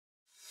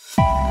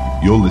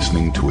You're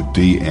listening to a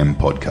DM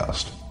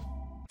podcast.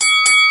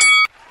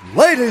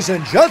 Ladies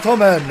and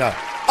gentlemen,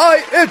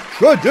 I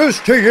introduce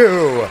to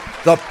you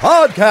the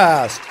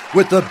podcast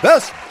with the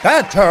best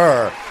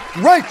banter,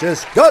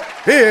 greatest gut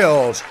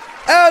feels,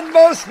 and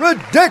most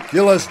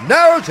ridiculous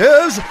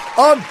narratives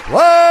on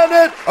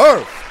planet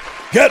Earth.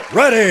 Get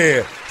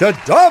ready to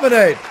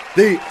dominate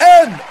the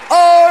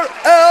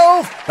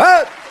NRL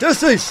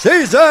Fantasy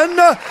season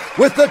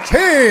with the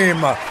team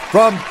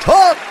from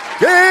Talking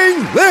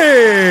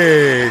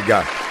League.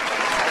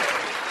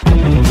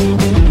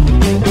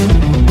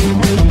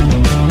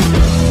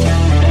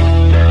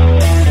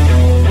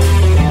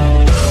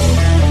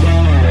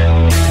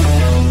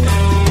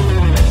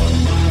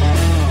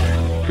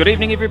 Good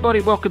evening,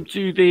 everybody. Welcome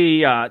to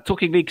the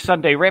Talking League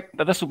Sunday Wrap.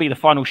 This will be the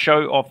final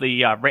show of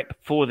the wrap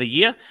for the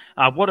year.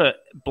 What a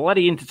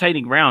bloody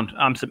entertaining round.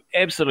 Some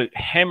absolute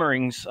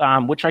hammerings,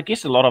 which I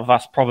guess a lot of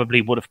us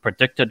probably would have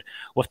predicted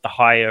with the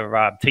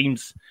higher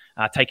teams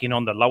taking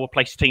on the lower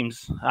place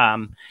teams.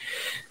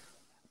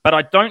 But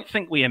I don't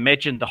think we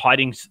imagined the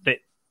hidings that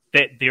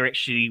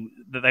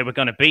they were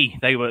going to be.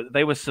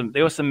 There were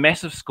some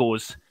massive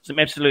scores, some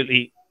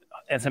absolute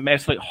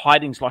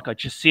hidings, like I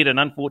just said, and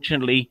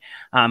unfortunately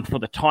for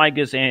the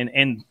Tigers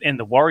and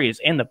the Warriors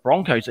and the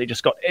Broncos, they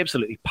just got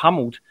absolutely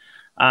pummeled.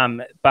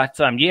 But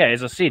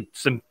as I said,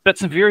 some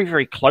very,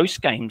 very close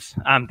games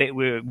that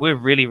were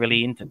really,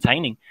 really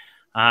entertaining.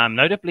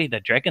 Notably, the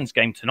Dragons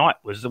game tonight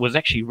was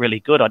actually really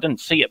good. I didn't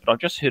see it, but I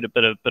just heard a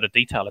bit of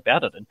detail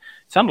about it, and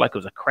it sounded like it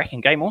was a cracking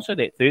game. Also,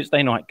 that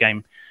Thursday night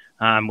game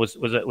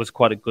was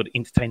quite a good,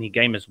 entertaining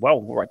game as well,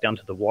 right down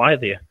to the wire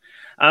there.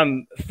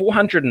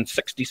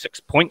 466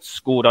 points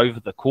scored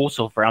over the course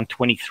of round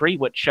 23,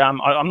 which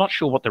I'm not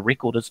sure what the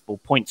record is for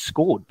points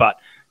scored, but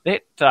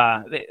that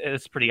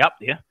is pretty up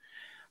there.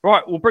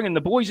 Right, we'll bring in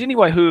the boys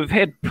anyway, who have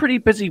had pretty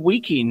busy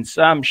weekends.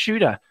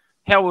 Shooter,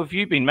 how have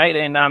you been, mate?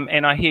 And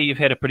I hear you've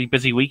had a pretty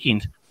busy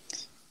weekend.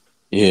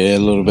 Yeah, a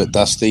little bit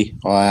dusty.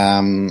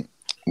 I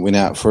went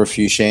out for a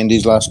few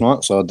shandies last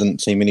night, so I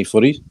didn't see many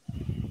footy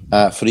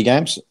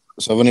games.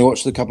 So I've only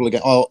watched a couple of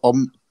games.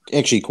 I'm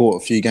actually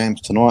caught a few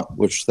games tonight,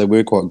 which they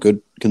were quite good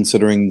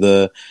considering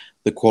the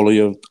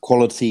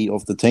quality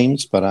of the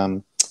teams. But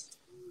my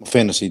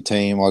fantasy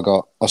team, I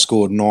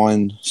scored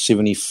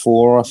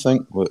 974, I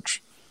think,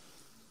 which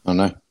I don't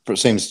know. It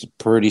seems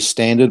pretty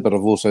standard, but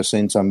I've also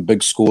seen some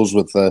big scores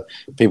with the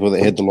people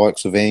that had the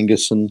likes of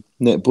Angus and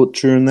Nat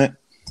Butcher and that.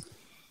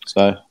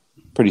 So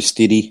pretty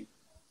steady.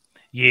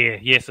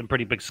 Yeah, some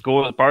pretty big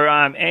scores, bro.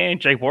 And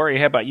Jay Warrior,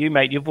 how about you,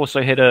 mate? You've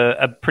also had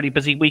a pretty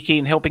busy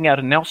weekend helping out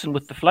in Nelson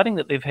with the flooding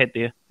that they've had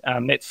there.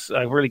 That's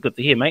really good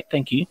to hear, mate.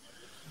 Thank you.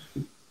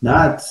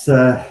 No, it's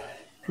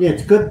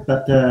good,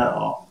 but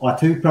I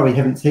too probably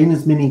haven't seen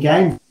as many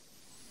games.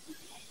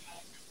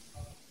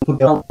 Put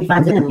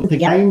funds in the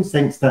games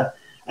thanks to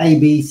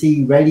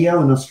ABC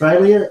Radio in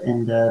Australia,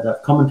 and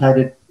they've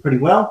commentated pretty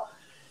well.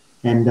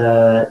 And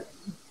but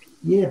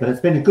it's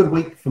been a good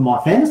week for my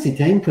fantasy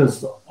team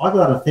because I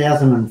got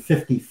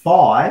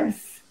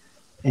 1,055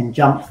 and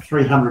jumped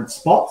 300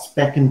 spots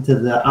back into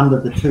the under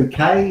the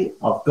 2K.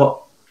 I've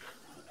got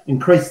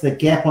increased the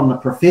gap on the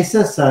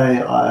professor, so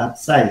I'd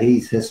say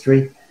he's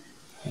history.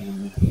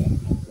 And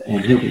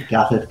he'll be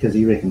gutted because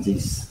he reckons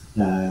he's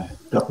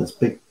got this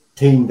big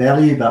team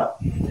value, but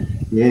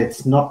yeah,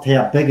 it's not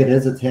how big it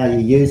is, it's how you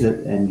use it.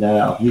 And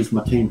I've used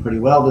my team pretty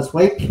well this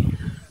week.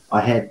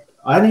 I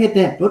only had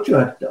Nat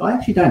Butcher. I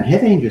actually don't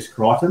have Angus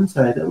Crichton,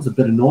 so that was a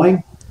bit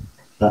annoying.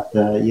 But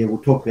we'll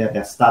talk about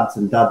our studs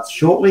and duds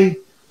shortly.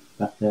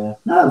 But no,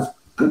 it was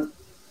good.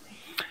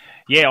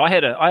 Yeah, I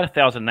had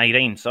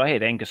 1,018, so I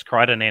had Angus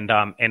Crichton and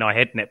I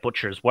had Nat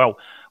Butcher as well.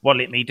 What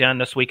let me down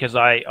this week is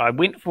I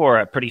went for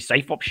a pretty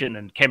safe option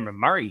in Cameron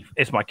Murray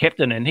as my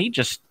captain, and he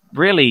just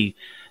really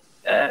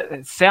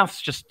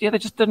Souths they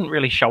just didn't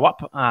really show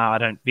up. I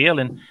don't feel,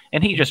 and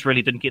he just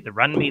really didn't get the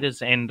run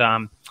meters, and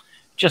I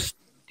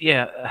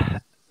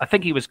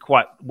think he was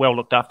quite well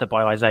looked after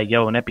by Isaiah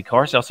Yeo and Api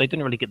Coruscant, so he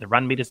didn't really get the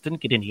run meters, didn't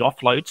get any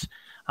offloads.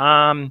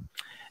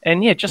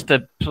 Just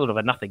a sort of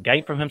a nothing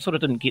game from him. Sort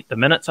of didn't get the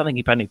minutes. I think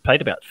he only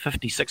played about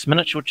 56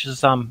 minutes, which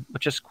is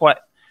quite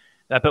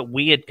a bit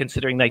weird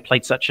considering they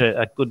played such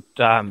a good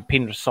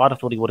Penrith side. I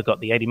thought he would have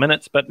got the 80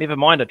 minutes, but never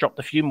mind. I dropped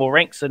a few more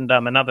ranks and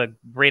another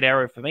red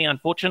arrow for me,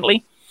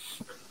 unfortunately.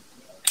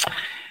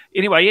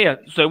 Anyway,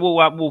 so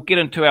we'll get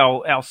into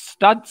our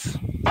studs.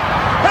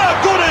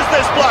 How good is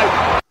this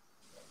bloke?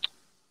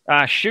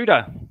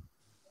 Shooter,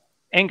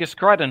 Angus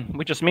Crichton,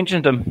 we just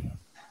mentioned him.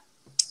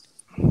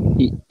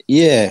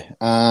 Yeah,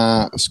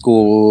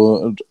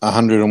 scored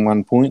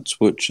 101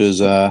 points, which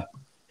is a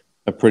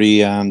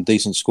pretty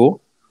decent score.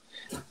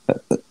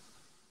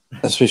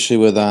 Especially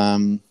with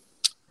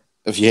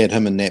if you had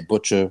him and Nat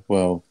Butcher,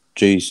 well,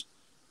 geez,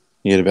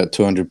 you had about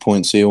 200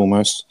 points there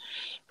almost.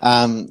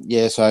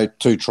 So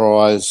 2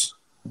 tries,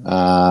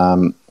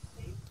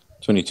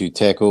 22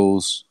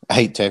 tackles,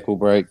 8 tackle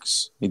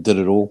breaks. He did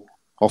it all.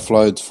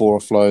 Offloads, 4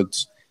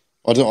 offloads.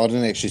 I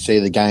didn't actually see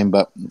the game,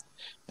 and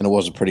it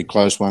was a pretty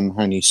close one.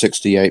 Only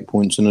 68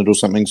 points in it or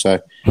something. So,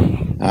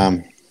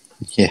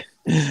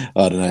 I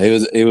don't know.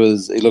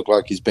 He looked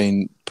like he's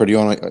been pretty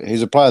on it.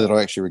 He's a player that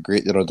I actually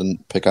regret that I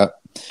didn't pick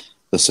up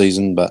this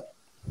season, but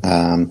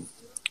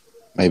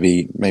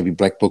maybe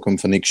black book him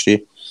for next year.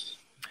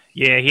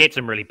 Yeah, he had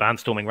some really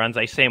barnstorming runs.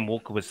 Sam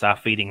Walker was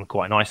feeding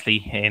quite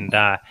nicely, and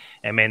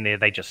man,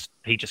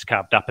 he just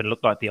carved up and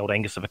looked like the old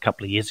Angus of a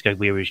couple of years ago,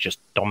 where he was just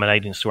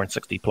dominating, scoring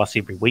 60 plus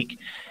every week.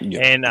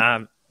 Yeah.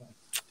 And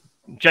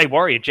Jay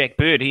Warrior, Jack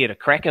Bird, he had a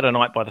cracker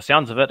tonight by the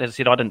sounds of it. As I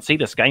said, I didn't see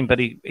this game, but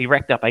he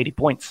racked up 80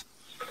 points.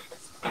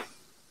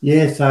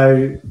 Yeah,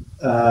 so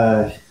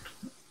at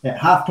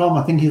halftime,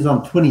 I think he was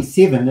on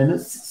 27, and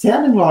it's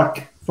sounding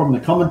like from the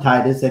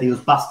commentators that he was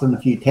busting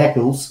a few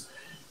tackles.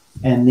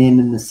 And then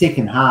in the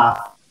second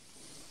half,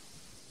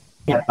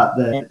 but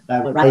they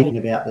were raving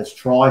about this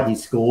try he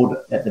scored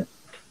to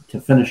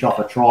finish off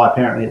a try.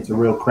 Apparently, it's a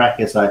real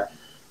cracker, so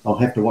I'll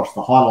have to watch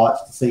the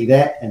highlights to see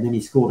that. And then he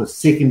scored a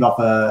second off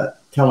a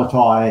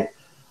Talatai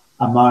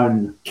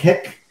Amon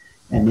kick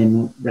and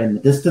then ran the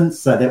distance.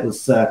 So that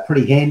was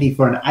pretty handy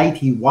for an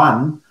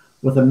 81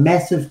 with a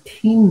massive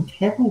 10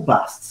 tackle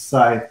busts.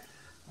 So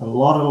a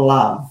lot of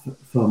love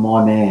for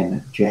my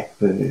man, Jack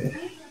Bird.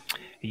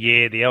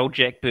 Yeah, the old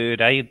Jack Bird,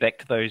 back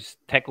to those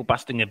tackle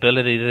busting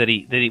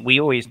ability that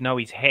we always know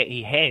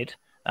he had.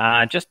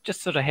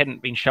 Just sort of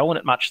hadn't been showing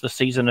it much this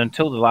season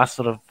until the last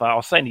sort of. I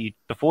was saying to you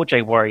before,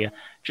 Jay Warrior,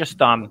 just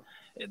the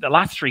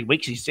last 3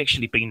 weeks he's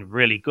actually been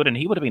really good, and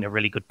he would have been a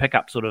really good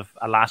pickup, sort of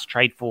a last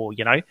trade for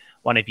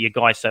one of your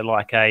guys. So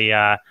like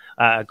a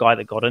guy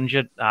that got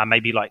injured,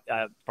 maybe like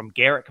from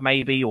Garrick,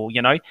 maybe, or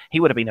he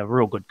would have been a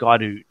real good guy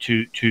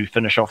to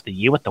finish off the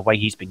year with the way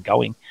he's been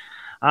going.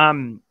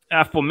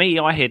 For me,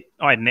 I had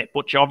Nat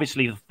Butcher,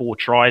 obviously the 4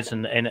 tries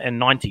and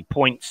 90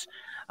 points.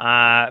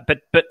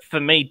 But for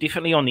me,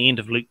 definitely on the end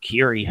of Luke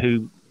Keary,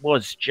 who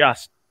was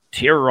just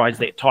terrorised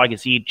that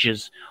Tigers'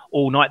 edges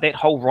all night. That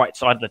whole right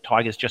side of the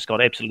Tigers just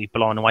got absolutely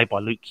blown away by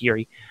Luke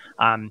Keary.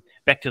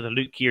 Back to the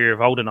Luke Keary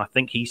of old, and I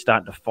think he's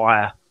starting to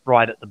fire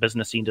right at the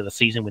business end of the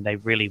season when they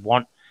really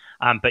want.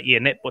 But yeah,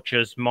 Nat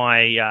Butcher's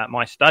my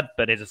stud.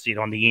 But as I said,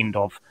 on the end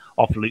of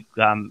Luke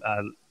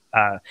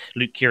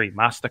Keary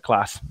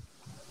masterclass.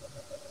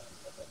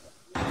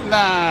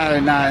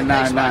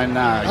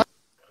 No.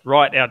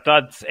 Right, our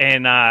duds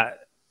and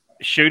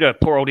shooter,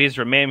 poor old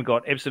Ezra Mam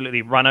got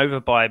absolutely run over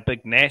by a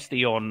big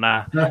nasty on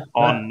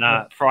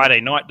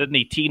Friday night, didn't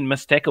he? 10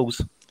 missed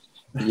tackles.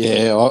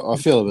 Yeah, I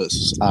feel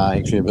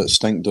actually a bit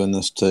stink doing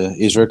this to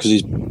Ezra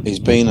because he's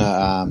been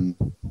a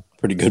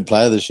pretty good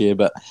player this year,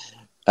 but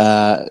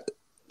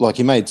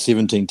he made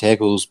 17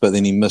 tackles, but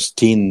then he missed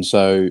 10,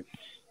 so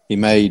he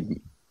made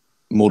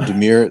more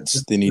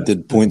demerits than he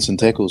did points and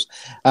tackles.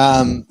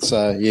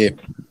 So yeah,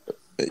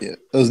 it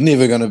was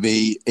never going to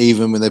be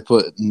even when they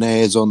put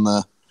Naz on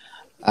the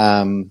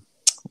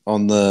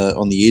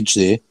edge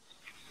there.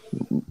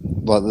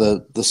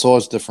 Like the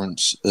size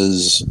difference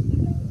is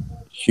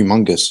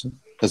humongous.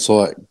 It's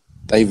like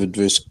David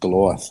versus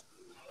Goliath.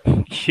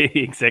 Yeah,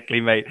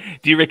 exactly, mate.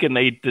 Do you reckon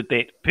they did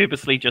that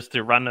purposely just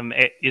to run him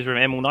at Ezra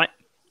Mam all night?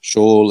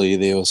 Surely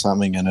there was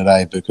something in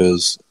it,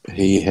 because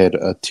he had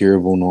a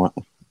terrible night.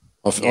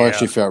 I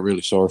actually felt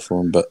really sorry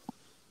for him, but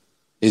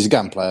he's a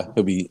gun player.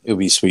 He'll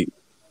be sweet.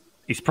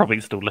 He's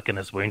probably still licking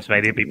his wounds,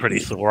 mate. He'd be pretty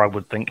sore, I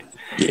would think.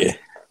 Yeah.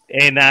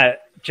 And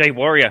Jay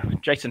Warrior,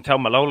 Jason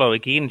Taumalolo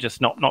again,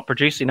 just not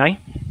producing, eh?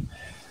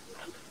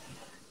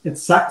 It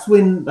sucks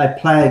when they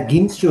play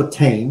against your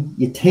team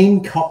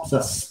cops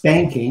a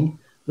spanking.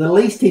 The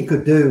least he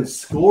could do is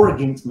score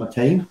against my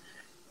team,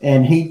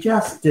 and he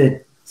just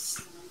did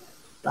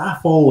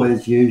stuff all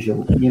as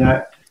usual.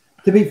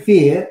 To be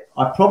fair,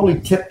 I probably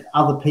tipped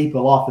other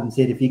people off and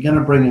said, if you're going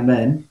to bring him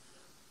in,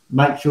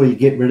 make sure you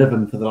get rid of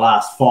him for the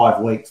last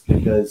 5 weeks,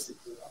 because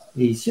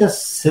he's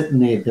just sitting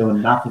there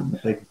doing nothing, the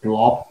big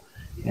blob.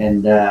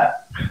 And,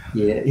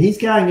 he's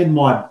going in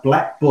my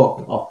black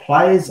book of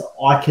players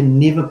I can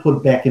never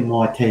put back in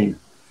my team.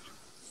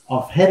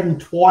 I've had him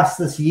twice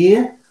this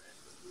year,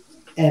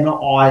 and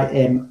I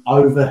am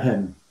over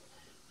him.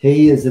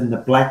 He is in the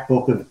black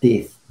book of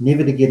death,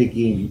 never to get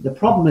again. The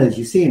problem is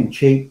you see him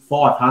cheap,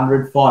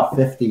 500,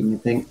 550, and you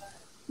think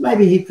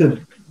maybe he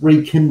could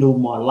rekindle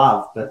my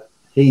love, but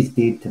he's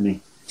dead to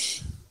me.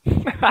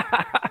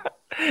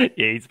 Yeah,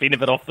 he's been a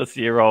bit off this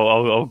year.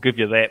 I'll give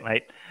you that,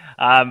 mate.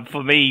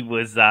 For me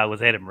was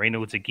Adam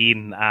Reynolds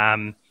again.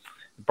 The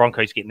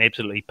Broncos getting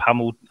absolutely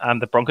pummeled.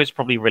 The Broncos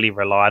probably really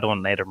relied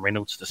on Adam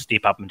Reynolds to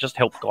step up and just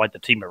help guide the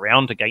team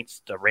around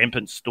against a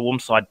rampant Storm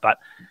side, but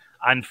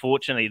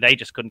unfortunately, they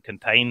just couldn't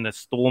contain the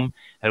Storm,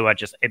 who are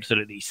just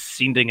absolutely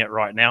sending it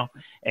right now,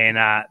 and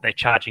they're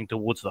charging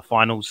towards the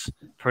finals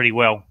pretty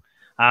well.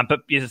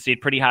 But as I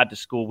said, pretty hard to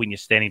score when you're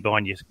standing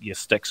behind your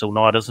sticks all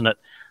night, isn't it?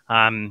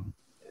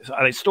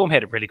 Storm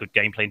had a really good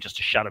game plan just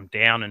to shut them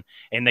down,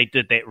 and they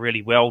did that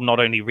really well. Not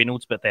only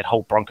Reynolds, but that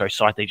whole Broncos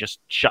side, they just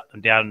shut them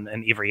down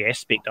in every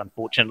aspect,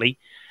 unfortunately.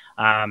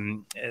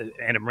 Adam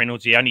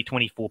Reynolds, only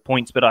 24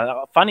 points,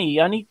 but funny, he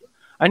only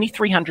only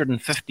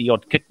 350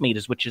 odd kick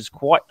meters, which is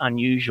quite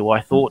unusual. I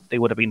thought there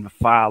would have been a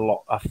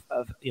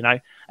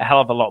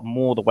hell of a lot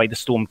more the way the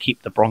Storm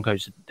kept the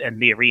Broncos in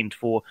their end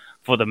for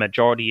the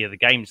majority of the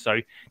game. So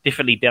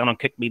definitely down on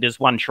kick meters,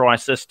 1 try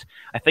assist.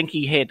 I think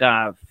he had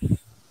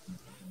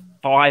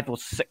 5 or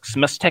 6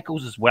 missed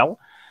tackles as well.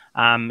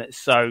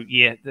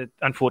 Unfortunately,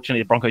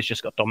 the Broncos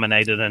just got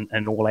dominated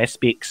in all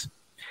aspects.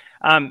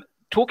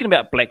 Talking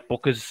about Black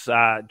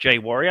Bookers, Jay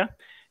Warrior,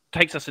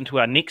 takes us into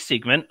our next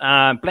segment.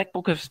 Black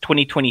Bookers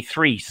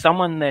 2023,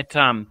 someone that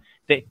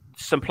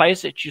some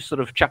players that you sort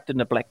of chucked in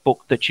the Black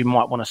Book that you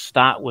might want to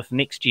start with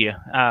next year.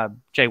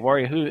 Jay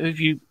Warrior, who have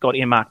you got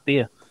earmarked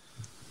there?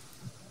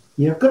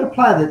 Yeah, I've got a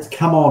player that's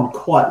come on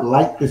quite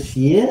late this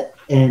year,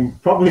 and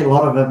probably a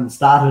lot of them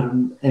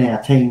started in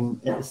our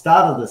team at the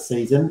start of the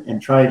season and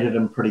traded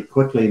him pretty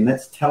quickly, and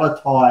that's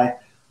Talatai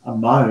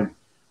Amon.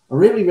 I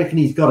really reckon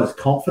he's got his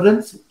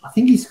confidence. I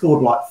think he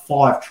scored like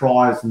 5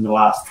 tries in the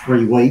last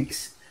 3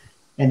 weeks,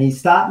 and he's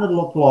starting to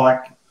look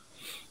like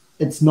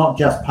it's not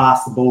just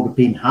pass the ball to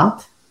Ben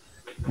Hunt.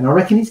 And I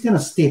reckon he's going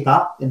to step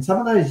up. And some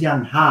of those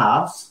young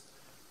halves,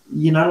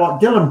 like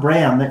Dylan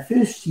Brown, that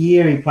first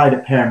year he played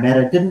at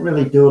Parramatta, didn't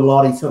really do a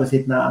lot. He sort of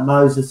said, "No,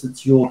 Moses,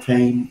 it's your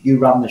team. You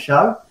run the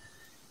show."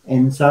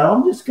 And so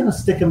I'm just going to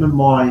stick him in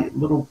my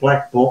little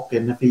black book.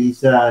 And if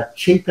he's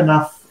cheap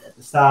enough at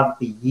the start of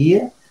the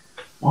year,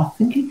 I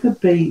think he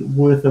could be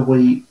worth a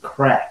wee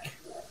crack.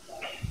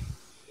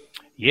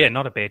 Yeah,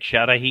 not a bad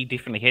shout. He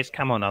definitely has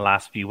come on the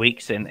last few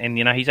weeks, and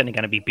he's only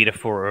going to be better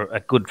for a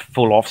good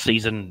full off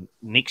season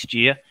next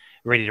year,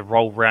 ready to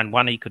roll round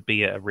 1. He could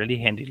be a really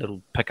handy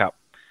little pickup.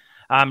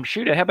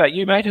 Shooter, how about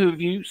you, mate? Who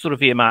have you sort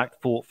of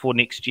earmarked for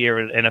next year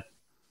and a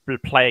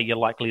player you're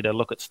likely to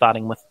look at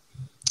starting with?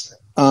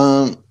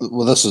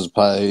 Well, this is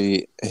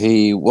play.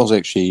 He was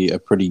actually a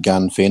pretty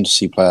gun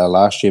fantasy player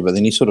last year, but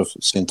then he sort of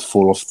seemed to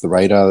fall off the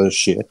radar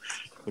this year,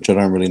 which I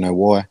don't really know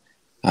why.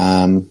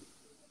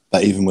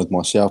 But even with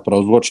myself, but I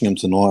was watching him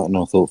tonight and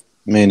I thought,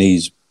 man,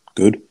 he's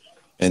good.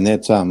 And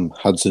that's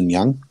Hudson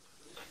Young.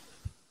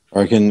 I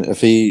reckon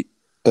if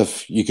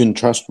you can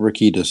trust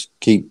Ricky to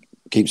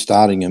keep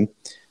starting him,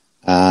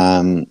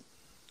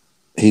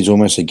 he's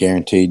almost a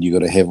guaranteed you got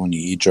to have on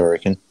your edge, I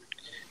reckon.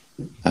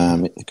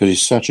 Because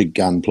he's such a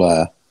gun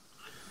player.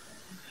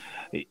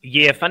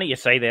 Yeah, funny you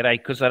say that,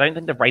 because I don't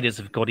think the Raiders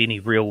have got any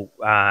real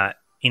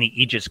any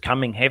edges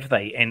coming, have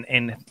they?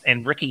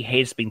 And Ricky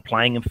has been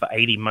playing him for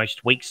 80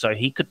 most weeks, so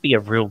he could be a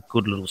real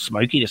good little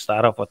smoky to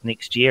start off with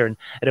next year. And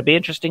it'll be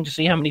interesting to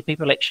see how many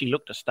people actually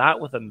look to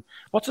start with him.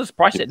 What's his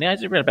price at now?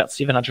 Is it around about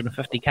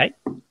 $750K?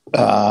 We'll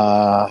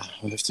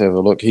have to have a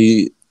look.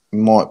 He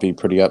might be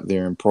pretty up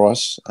there in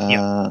price. Yep.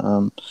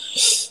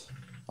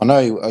 I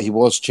know he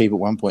was cheap at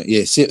one point.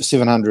 Yeah,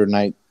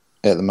 708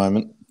 at the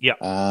moment.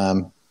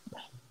 Yeah.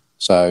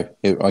 So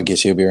I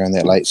guess he'll be around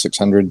that late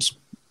 600s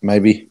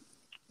maybe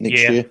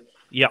next year.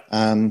 Yeah.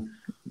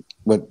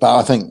 But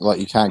I think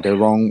you can't go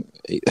wrong.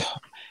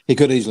 He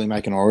could easily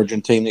make an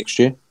Origin team next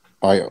year.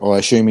 I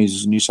assume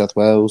he's a New South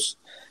Wales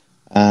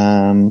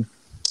player,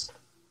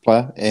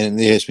 and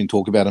there has been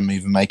talk about him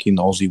even making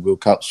the Aussie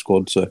World Cup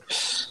squad. So,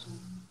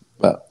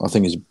 but I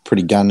think he's a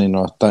pretty gun, and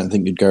I don't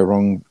think you'd go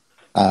wrong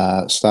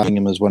starting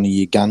him as one of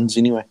your guns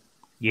anyway.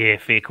 Yeah,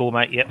 fair call,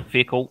 mate. Yep,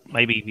 fair call.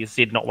 Maybe you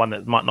said not one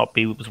that might not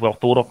be as well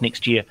thought of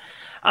next year.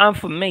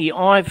 For me,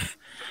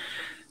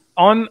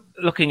 I'm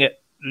looking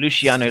at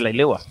Luciano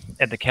Leilua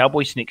at the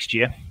Cowboys next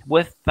year.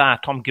 With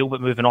Tom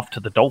Gilbert moving off to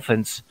the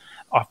Dolphins,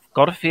 I've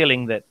got a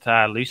feeling that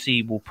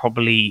Lucy will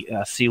probably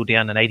seal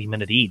down an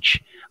 80-minute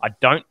edge. I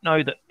don't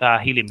know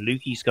that Helium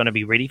Luki's going to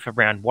be ready for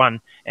round 1,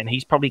 and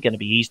he's probably going to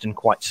be eased in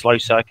quite slow,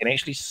 so I can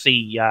actually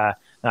see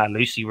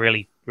Lucy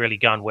really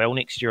going well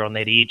next year on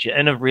that edge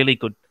in a really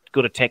good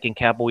attacking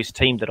Cowboys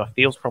team that I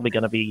feel is probably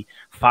going to be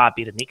far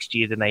better next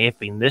year than they have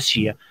been this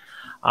year.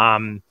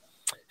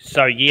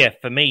 So yeah,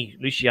 for me,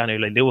 Luciano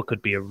Leilua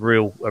could be a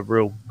real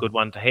good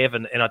one to have,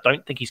 and I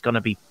don't think he's going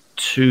to be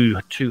too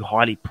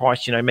highly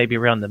priced. Maybe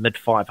around the mid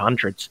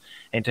 500s,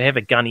 and to have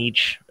a gun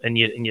edge in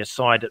your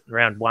side at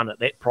round 1 at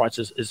that price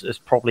is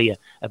probably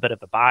a bit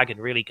of a bargain,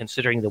 really,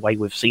 considering the way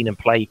we've seen him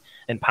play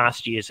in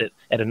past years at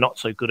a not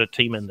so good a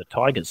team in the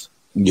Tigers.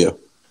 Yeah.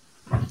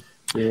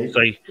 Yeah,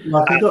 so he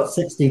got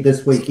 60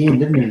 this weekend,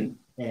 didn't he?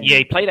 And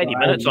he played 80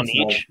 minutes on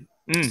the edge.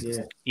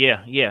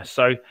 Yeah.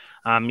 So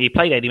he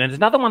played 80 minutes.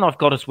 Another one I've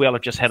got as well,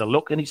 I've just had a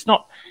look, and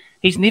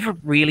he's never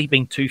really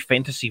been too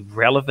fantasy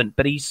relevant,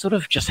 but he sort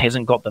of just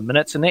hasn't got the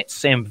minutes, and that's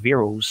Sam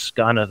Verrills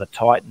going to the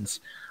Titans.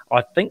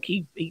 I think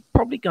he's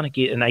probably going to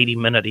get an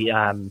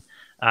 80-minute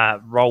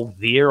role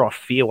there, I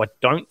feel. I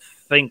don't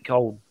think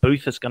old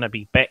Booth is going to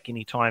be back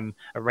anytime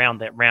around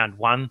that round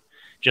 1.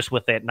 Just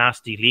with that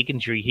nasty leg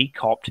injury he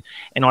copped.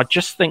 And I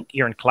just think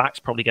Aaron Clark's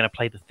probably going to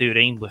play the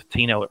 13 with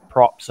Tino at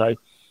prop. So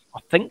I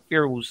think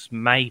Verrills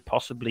may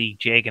possibly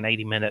jag an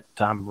 80-minute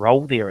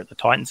role there at the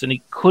Titans, and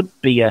he could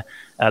be a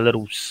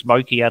little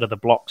smoky out of the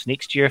blocks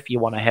next year if you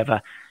want to have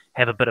a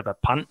bit of a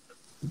punt.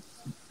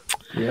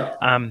 Yeah.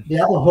 Um, The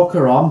other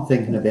hooker I'm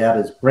thinking about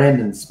is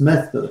Brandon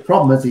Smith, but the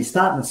problem is he's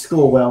starting to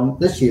score well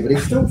this year, but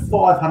he's still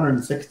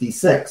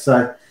 566.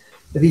 So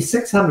if he's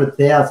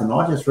 600,000,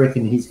 I just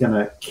reckon he's going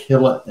to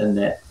kill it in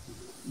that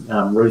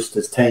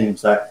Roosters team.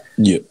 So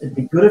it'd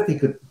be good if he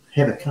could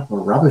have a couple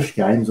of rubbish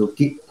games or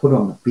get put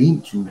on the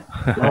bench and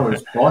lower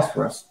his price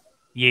for us.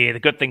 Yeah, the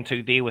good thing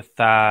too there with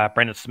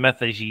Brandon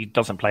Smith is he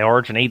doesn't play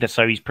Origin either,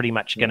 so he's pretty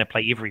much going to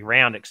play every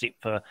round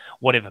except for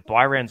whatever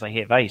bye rounds they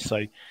have,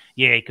 So,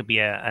 yeah, it could be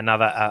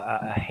another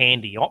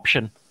handy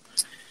option.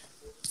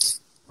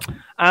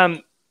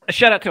 A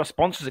shout out to our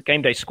sponsors at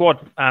Game Day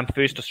Squad,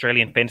 first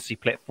Australian fantasy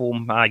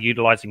platform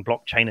utilising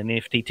blockchain and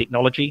NFT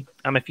technology.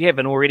 If you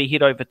haven't already,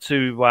 head over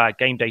to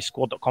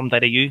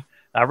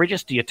gamedaysquad.com.au,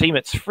 register your team.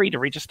 It's free to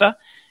register.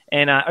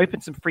 And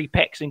open some free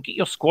packs and get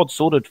your squad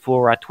sorted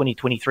for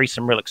 2023.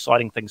 Some real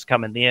exciting things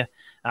coming there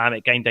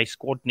at Game Day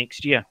Squad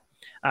next year.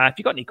 If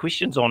you've got any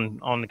questions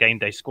on the Game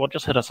Day Squad,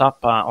 just hit us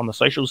up on the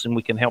socials and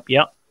we can help you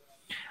out.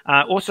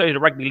 Also, the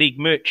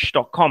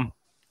rugbyleaguemerch.com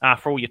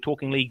for all your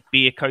Talking League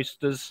beer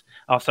coasters,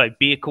 also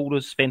beer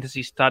coolers,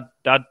 Fantasy Stud,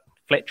 Dud,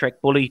 Flat Track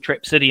Bully,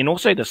 Trap City, and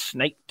also the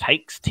Snake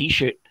Takes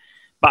t-shirt.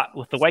 But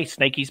with the way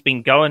Snakey's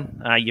been going,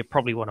 you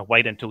probably want to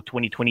wait until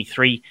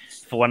 2023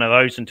 for one of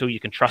those until you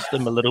can trust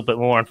them a little bit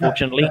more,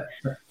 unfortunately.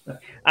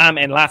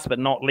 And last but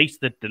not least,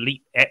 the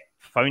Delete app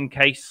phone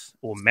case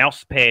or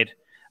mouse pad.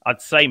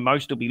 I'd say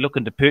most will be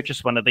looking to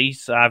purchase one of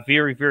these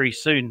very, very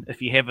soon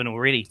if you haven't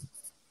already.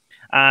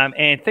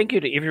 And thank you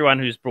to everyone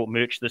who's brought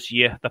merch this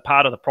year. The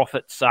part of the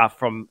profits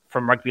from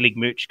Rugby League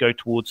merch go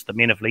towards the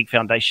Men of League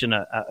Foundation,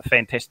 a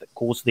fantastic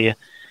cause there.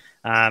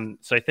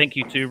 So thank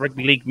you to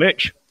Rugby League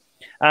merch.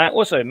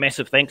 Also,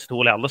 massive thanks to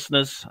all our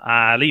listeners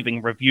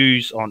leaving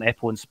reviews on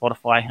Apple and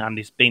Spotify.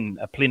 There's been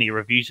plenty of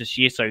reviews this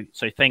year, so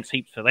thanks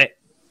heaps for that.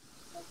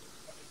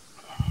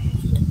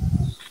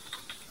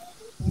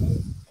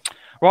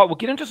 Right, we'll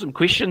get into some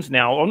questions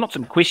now. Well, not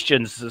some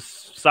questions as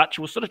such.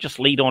 We'll sort of just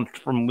lead on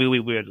from where we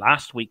were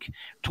last week,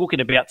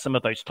 talking about some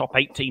of those top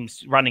 8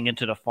 teams running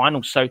into the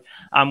finals. So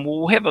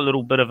we'll have a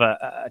little bit of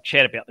a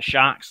chat about the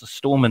Sharks, the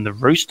Storm, and the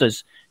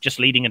Roosters just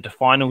leading into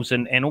finals.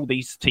 And all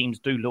these teams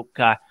do look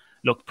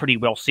pretty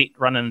well set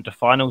running into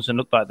finals and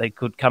look like they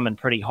could come in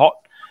pretty hot.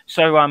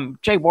 So,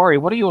 Jay Warrior,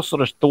 what are your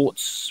sort of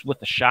thoughts with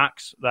the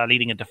Sharks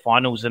leading into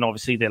finals and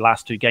obviously their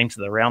last 2 games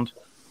of the round?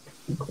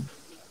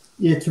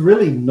 Yeah, it's a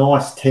really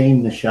nice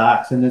team, the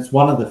Sharks, and it's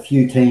one of the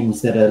few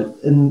teams that are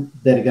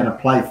going to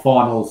play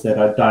finals that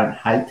I don't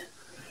hate.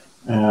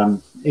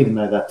 Even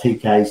though they're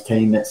TK's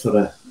team, that sort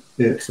of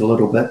irks a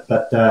little bit.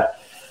 But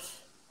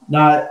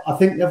no, I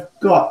think they've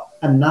got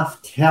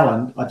enough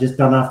talent. I just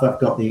don't know if they've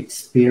got the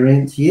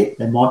experience yet.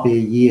 They might be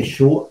a year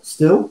short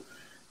still.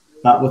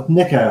 But with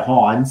Nico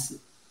Hines,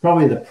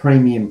 probably the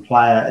premium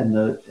player in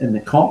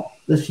the comp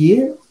this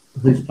year,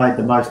 who's played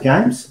the most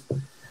games.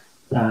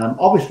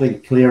 Obviously,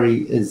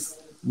 Cleary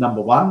is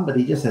number 1, but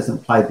he just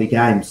hasn't played the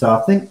game. So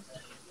I think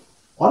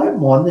I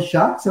don't mind the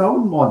Sharks, and I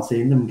wouldn't mind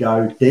seeing them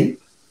go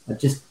deep. I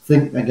just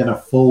think they're going to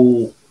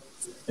fall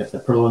at the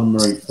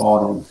preliminary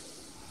final.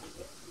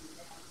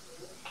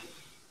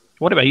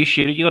 What about you,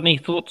 Shooter? You got any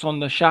thoughts on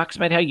the Sharks,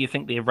 mate? How do you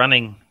think they're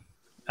running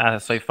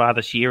so far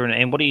this year,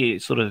 and what do you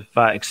sort of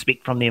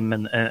expect from them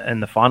in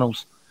the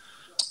finals?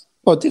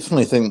 Well, I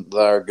definitely think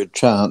they're a good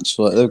chance.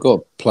 Like, they've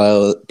got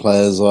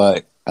players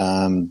like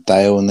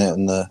Dale and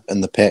that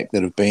in the pack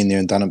that have been there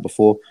and done it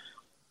before.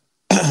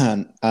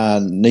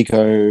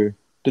 Nico,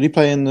 did he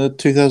play in the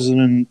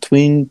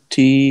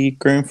 2020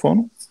 grand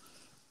final?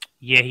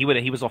 Yeah,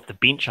 he was off the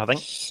bench, I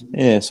think.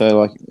 Yeah,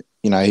 so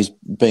he's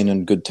been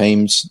in good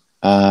teams,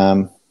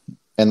 and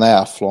they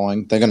are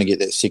flying. They're going to get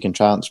that second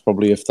chance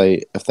probably if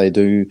they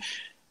do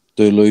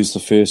lose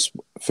the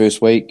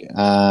first week,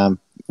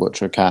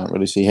 which I can't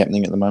really see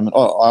happening at the moment.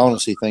 I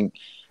honestly think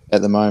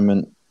at the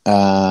moment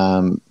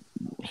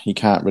you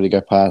can't really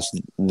go past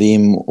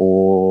them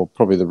or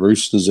probably the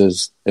Roosters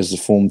as the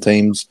form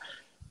teams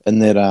in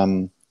that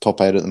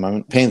top 8 at the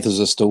moment. Panthers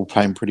are still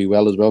playing pretty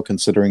well as well,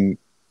 considering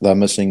they're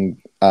missing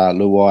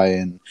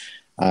Luai and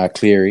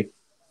Cleary.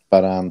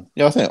 But I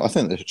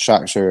think the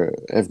Sharks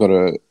have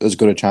got as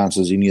good a chance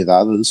as any of the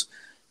others.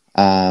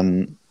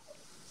 And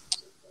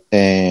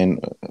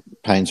it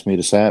pains me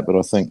to say it, but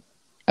I think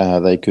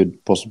they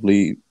could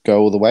possibly go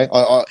all the way.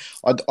 I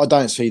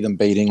don't see them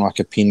beating like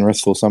a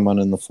Penrith or someone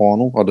in the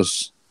final. I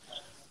just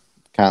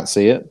can't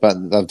see it.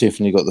 But they've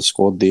definitely got the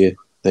squad there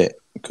that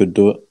could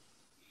do it.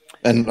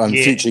 And in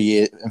future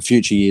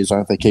years,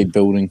 if they keep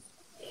building.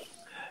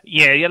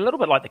 Yeah, a little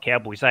bit like the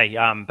Cowboys, eh?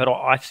 But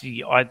I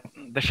see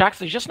the Sharks,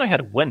 they just know how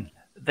to win.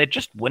 They're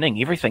just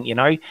winning everything,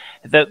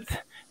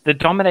 They're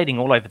dominating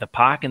all over the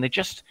park, and they're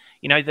just,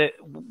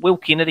 Will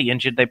Kennedy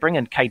injured, they bring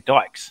in Kade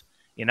Dykes.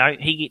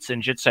 He gets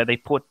injured, so they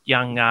put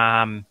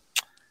young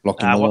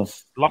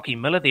Lockie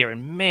Miller there,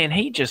 and man,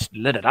 he just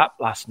lit it up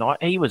last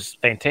night. He was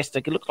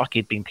fantastic. It looked like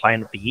he'd been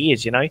playing for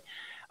years,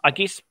 I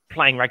guess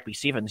playing rugby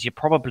sevens, you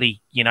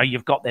probably,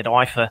 you've got that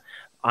eye for,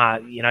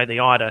 the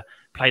eye to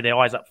play the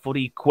eyes up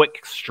footy,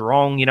 quick,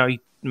 strong,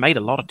 made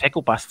a lot of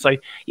tackle busts. So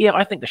yeah,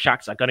 I think the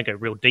Sharks are going to go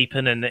real deep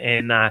in,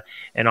 and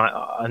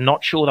I'm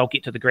not sure they'll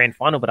get to the grand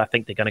final, but I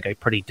think they're going to go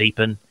pretty deep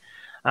in.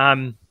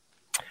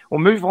 We'll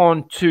move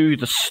on to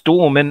the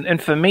Storm,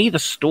 and for me, the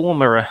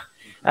Storm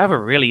have a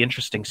really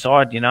interesting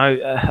side.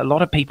 A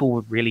lot of people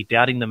were really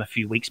doubting them a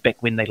few weeks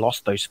back when they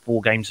lost those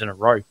 4 games in a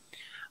row.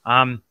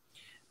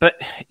 But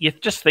you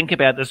just think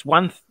about this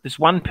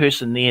one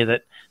person there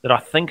that I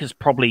think is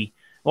probably,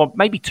 well,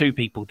 maybe 2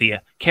 people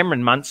there.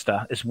 Cameron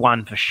Munster is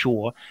one for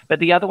sure, but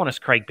the other one is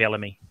Craig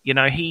Bellamy.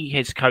 He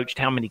has coached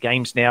how many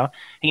games now?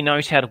 He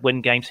knows how to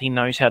win games. He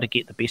knows how to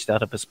get the best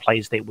out of his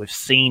players that we've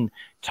seen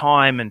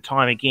time and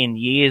time again,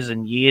 years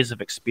and years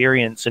of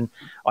experience. And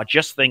I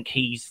just think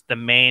he's the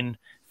man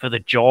for the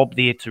job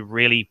there to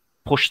really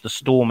push the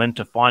Storm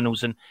into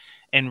finals. And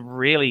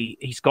really,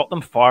 he's got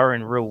them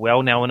firing real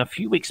well now. And a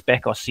few weeks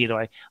back, I said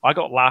I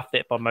got laughed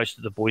at by most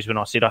of the boys when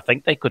I said I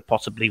think they could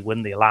possibly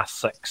win their last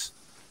 6.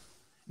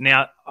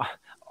 Now,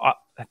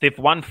 they've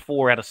won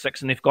 4 out of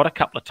 6, and they've got a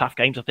couple of tough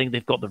games. I think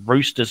they've got the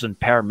Roosters and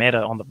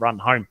Parramatta on the run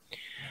home.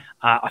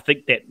 I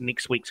think that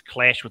next week's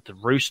clash with the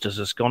Roosters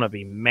is going to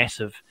be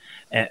massive.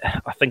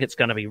 I think it's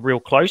going to be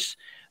real close.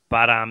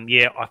 But,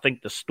 I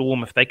think the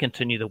Storm, if they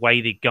continue the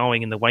way they're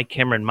going and the way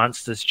Cameron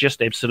Munster's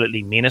just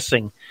absolutely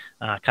menacing,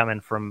 coming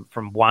from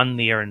 1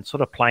 there and sort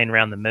of playing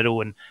around the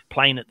middle and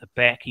playing at the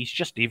back. He's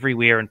just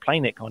everywhere and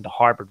playing that kind of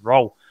hybrid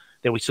role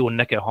that we saw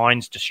Nico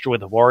Hines destroy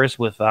the Warriors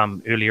with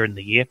earlier in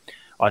the year.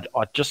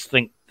 I just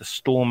think the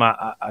Storm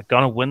are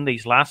going to win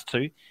these last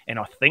 2, and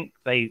I think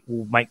they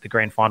will make the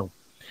grand final.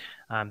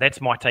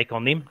 That's my take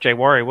on them. Jay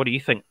Warrior, what do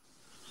you think?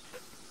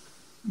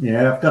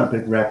 Yeah, I've got a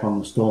big rap on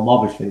the Storm.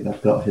 Obviously,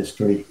 they've got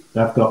history.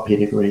 They've got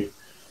pedigree.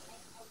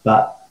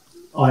 But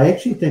I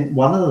actually think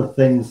one of the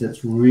things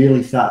that's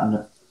really starting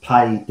to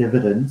pay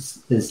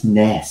dividends is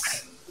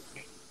Nass.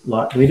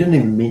 Like, we didn't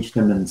even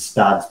mention him in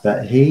studs,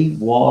 but he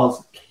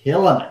was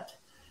killing it.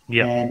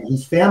 Yeah. And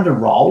he's found a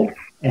role,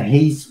 and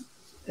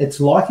it's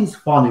like he's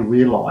finally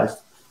realised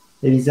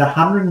that he's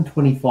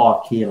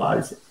 125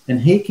 kilos,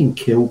 and he can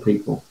kill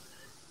people.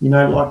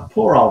 Like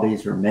poor old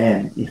Ezra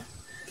Mann.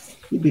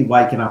 He'd be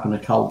waking up in a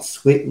cold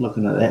sweat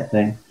looking at that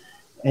thing.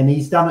 And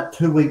he's done it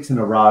 2 weeks in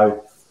a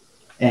row.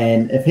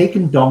 And if he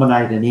can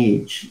dominate an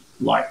edge,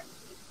 like,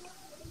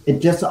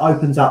 it just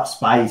opens up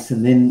space.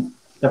 And then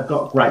they've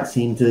got great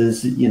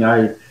centres,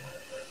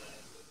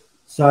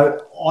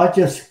 So I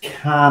just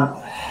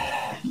can't...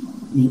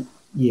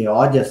 Yeah,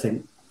 I just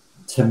think,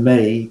 to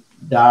me,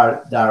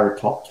 they're a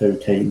top 2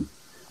 team.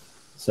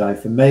 So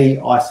for me,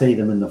 I see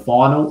them in the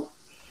final.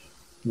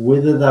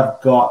 Whether they've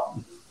got...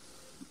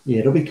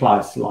 Yeah, it'll be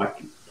close.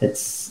 Like,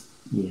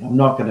 I'm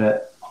not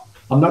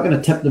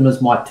gonna tip them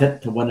as my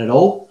tip to win it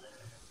all,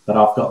 but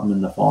I've got them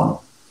in the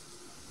final.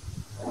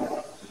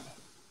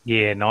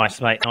 Yeah,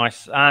 nice, mate,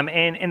 nice.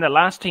 And the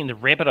last team, the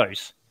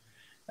Rabbitohs,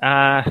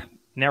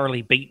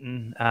 narrowly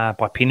beaten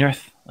by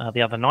Penrith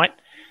the other night.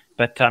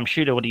 But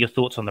Shooter, what are your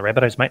thoughts on the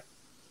Rabbitohs, mate?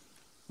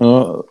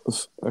 A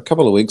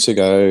couple of weeks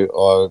ago,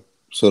 I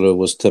sort of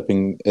was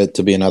tipping it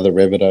to be another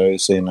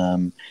Rabbitohs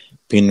in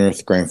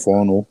Penrith grand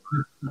final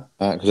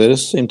because they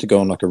just seemed to go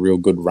on like a real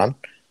good run.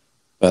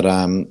 But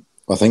I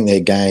think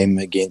their game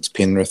against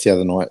Penrith the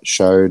other night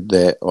showed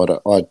that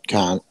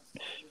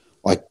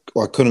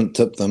I couldn't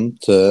tip them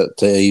to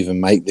even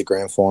make the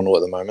grand final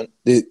at the moment.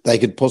 They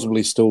could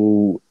possibly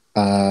still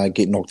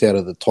get knocked out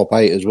of the top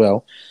 8 as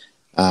well,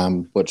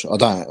 which I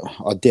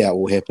doubt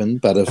will happen.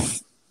 But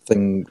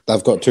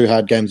they've got 2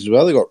 hard games as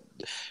well. They've got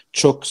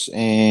Chooks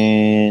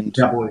and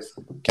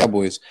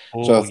Cowboys.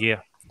 Oh, so yeah.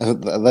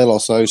 They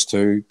lost those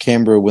 2.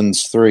 Canberra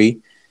wins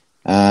 3.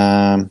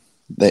 That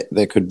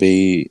could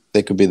be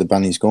the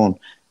Bunnies gone.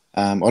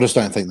 I just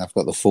don't think they've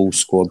got the full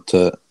squad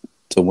to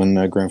win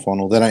a grand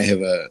final. They don't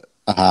have a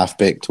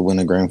halfback to win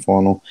a grand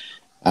final.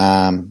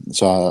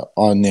 So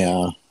I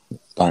now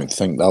don't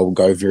think they'll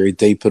go very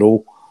deep at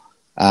all.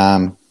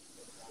 Well,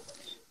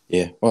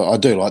 I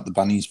do like the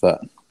Bunnies,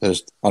 but I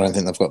don't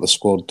think they've got the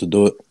squad to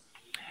do it.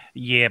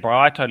 Yeah, bro,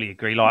 I totally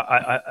agree. Like,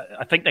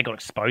 I think they got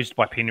exposed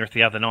by Penrith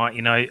the other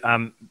night.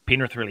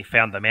 Penrith really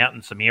found them out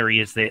in some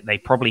areas that they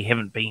probably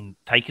haven't been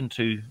taken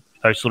to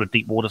those sort of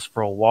deep waters for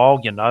a while,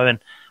 and I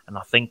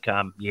think,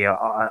 I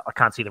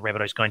can't see the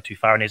Rabbitohs going too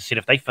far. And as I said,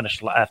 if they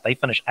finish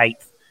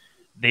 8th,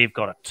 they've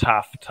got a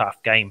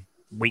tough game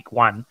week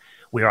 1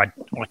 where I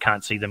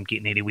can't see them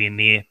getting anywhere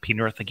near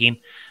Penrith again.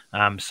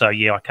 I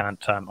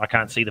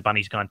can't see the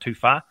Bunnies going too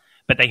far.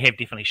 But they have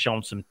definitely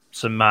shown some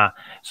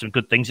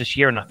good things this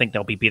year, and I think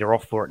they'll be better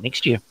off for it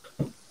next year.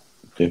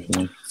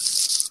 Definitely.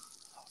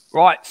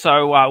 Right,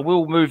 so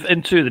we'll move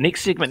into the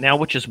next segment now,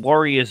 which is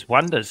Warriors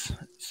Wonders.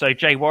 So,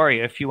 Jay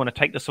Warrior, if you want to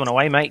take this one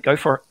away, mate, go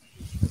for it.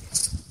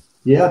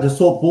 Yeah, I just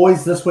thought,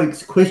 boys, this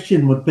week's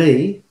question would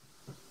be,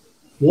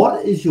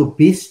 what is your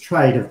best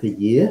trade of the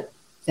year,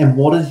 and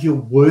what is your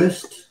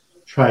worst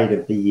trade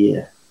of the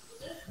year?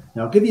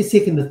 Now, I'll give you a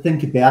second to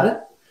think about it.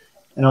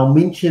 And I'll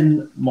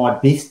mention my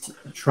best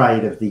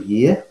trade of the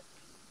year.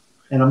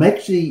 And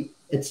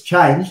it's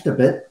changed a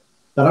bit,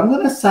 but I'm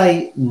going to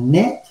say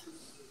Nat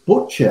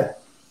Butcher.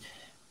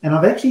 And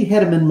I've actually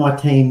had him in my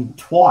team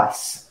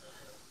twice.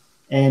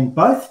 And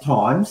both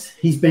times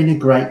he's been a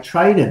great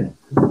trade-in.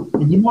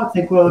 And you might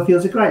think, well, if he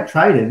was a great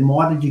trade-in,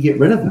 why did you get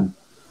rid of him?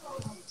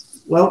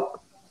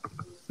 Well,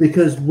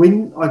 because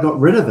when I got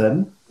rid of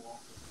him,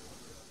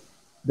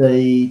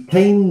 the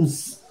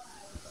teams,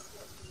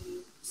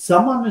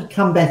 someone had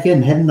come back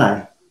in, hadn't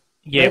they?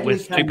 Yeah, it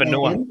was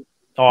Tupanua.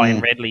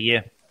 And Radley,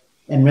 yeah.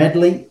 And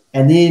Radley.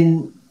 And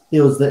then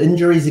there was the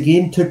injuries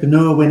again.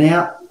 Tupanua went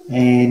out.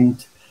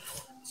 And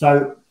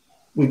so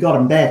we got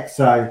him back.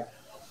 So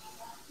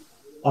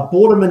I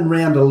bought him in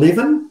round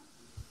 11.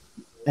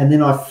 And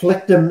then I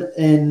flicked him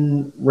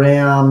in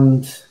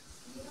round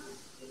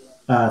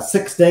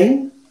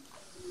 16.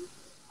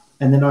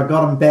 And then I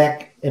got him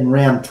back in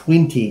round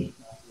 20.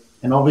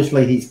 And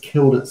obviously he's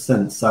killed it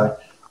since. So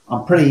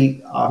I'm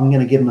going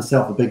to give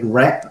myself a big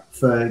rap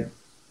for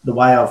the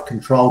way I've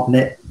controlled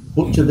Nat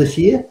Butcher this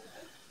year.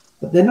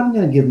 But then I'm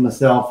going to give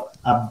myself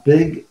a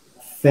big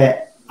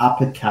fat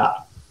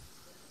uppercut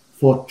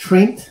for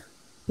Trent,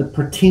 the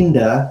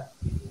Pretender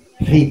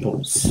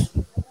Peoples.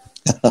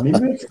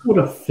 Remember he scored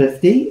a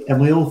 50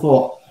 and we all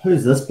thought,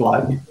 who's this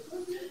bloke?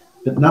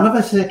 But none of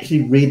us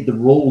actually read the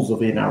rules of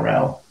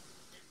NRL.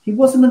 He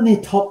wasn't in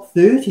their top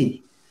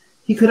 30.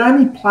 He could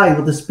only play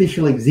with a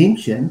special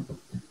exemption.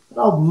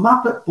 But old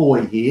Muppet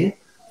boy here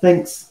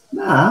thinks,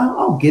 nah,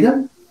 I'll get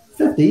him.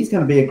 50, he's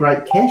going to be a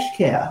great cash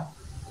cow.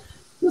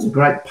 It was a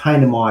great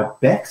pain in my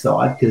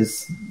backside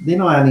because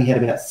then I only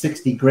had about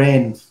 60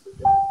 grand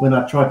when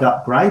I tried to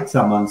upgrade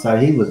someone. So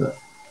he was a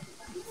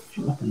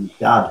flipping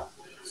dud.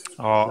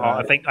 Oh,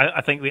 so,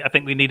 I think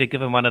we need to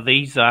give him one of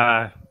these,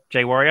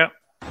 Jay Warrior.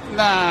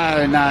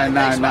 No.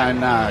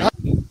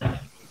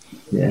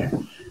 Yeah.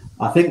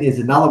 I think there's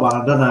another one.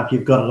 I don't know if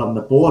you've got it on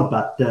the board,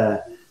 but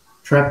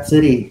Trap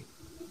City.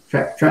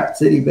 Trap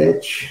City,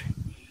 bitch.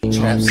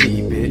 Trap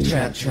City, bitch.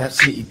 Trap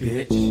City,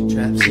 bitch.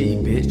 Trap City,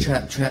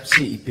 bitch. Trap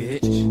City,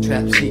 bitch.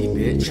 Trap City,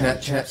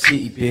 bitch. Trap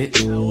City,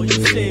 bitch. What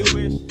you say,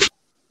 Wish?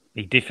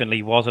 He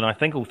definitely was, and I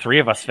think all three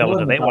of us fell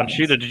into that one.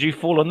 Shooter, did you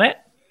fall on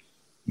that?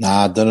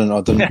 Nah, I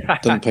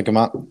didn't pick him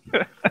up.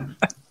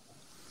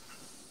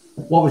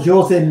 What was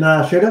yours then,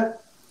 Shooter?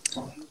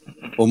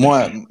 Well,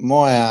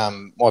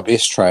 my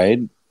best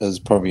trade is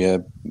probably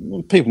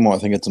people might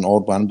think it's an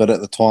odd one, but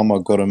at the time I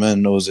got him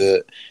in, it was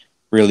a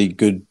really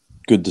good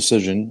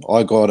decision.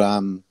 I got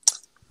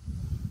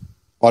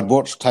I'd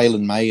watched Taylor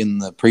May in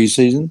the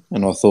preseason,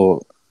 and I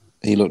thought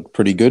he looked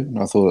pretty good.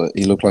 I thought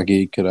he looked like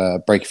he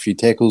could break a few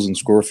tackles and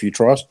score a few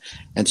tries.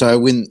 And so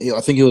when I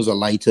think he was a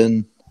late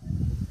in,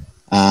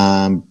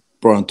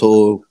 Brian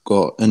To'o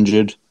got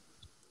injured,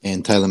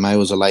 and Taylor May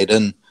was a late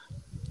in,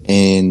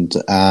 and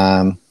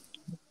I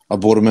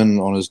brought him in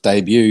on his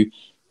debut,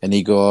 and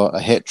he got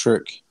a hat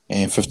trick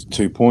and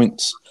 52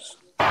 points.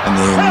 And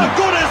then, how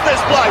good is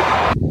this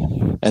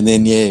bloke? And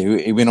then,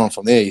 he went on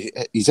from there.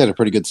 He's had a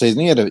pretty good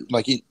season.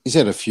 He's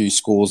had a few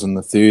scores in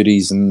the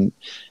 30s and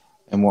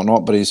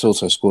whatnot, but he's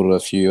also scored a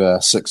few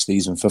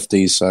 60s and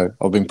 50s. So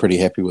I've been pretty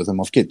happy with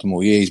him. I've kept him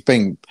all year. He's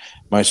been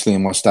mostly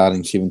in my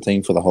starting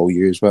 17 for the whole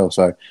year as well.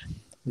 So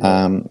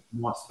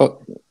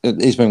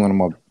he's been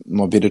one of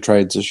my better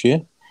trades this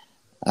year.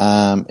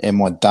 And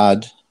my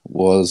dud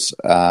was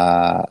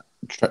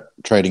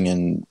trading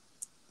in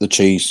the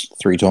cheese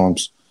 3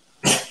 times.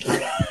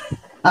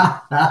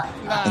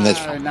 And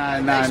that's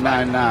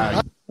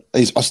No.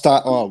 I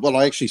start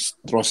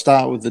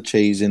with the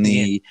cheese, and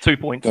he 2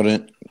 points. got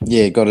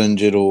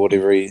injured or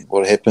whatever.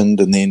 What happened,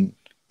 and then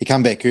he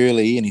come back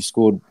early and he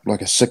scored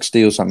like a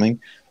 60 or something,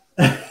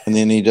 and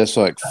then he just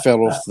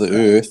fell off the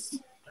earth.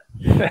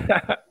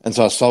 And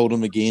so I sold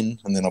him again,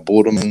 and then I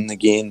bought him in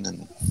again,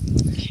 and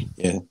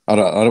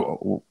I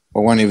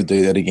won't ever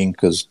do that again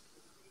because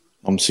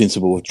I'm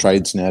sensible with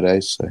trades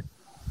nowadays. So.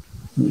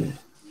 Yeah.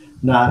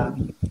 No,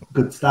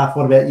 good stuff.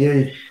 What about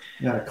you,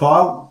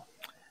 Kyle?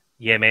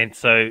 Yeah, man.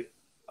 So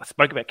I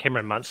spoke about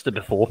Cameron Munster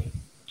before.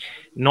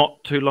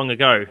 Not too long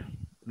ago,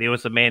 there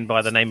was a man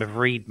by the name of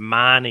Reed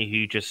Mahoney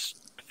who just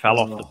fell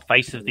off the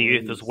face of the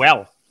earth as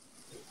well.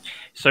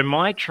 So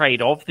my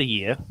trade of the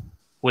year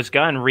was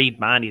going Reed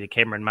Mahoney to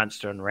Cameron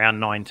Munster in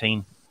round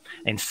 19.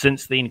 And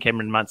since then,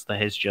 Cameron Munster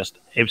has just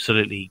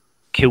absolutely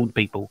killed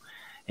people.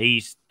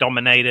 He's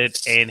dominated,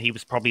 and he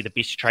was probably the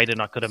best trade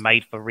I could have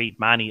made for Reed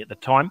Mahoney at the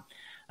time.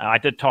 I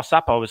did toss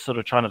up. I was sort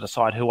of trying to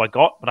decide who I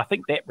got, but I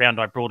think that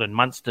round I brought in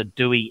Munster,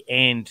 Dewey,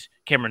 and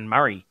Cameron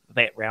Murray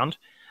that round.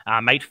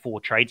 Made 4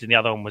 trades, and the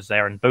other one was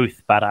Aaron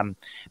Booth. But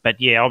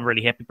yeah, I'm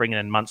really happy bringing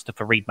in Munster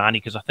for Reed Mahoney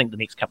because I think the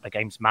next couple of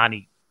games,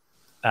 Mahoney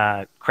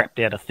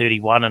crapped out a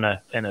 31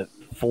 and a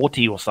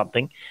 40 or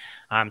something.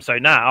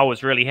 I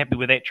was really happy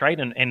with that trade.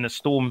 And the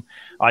Storm,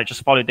 I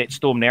just followed that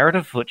Storm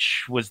narrative,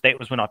 which was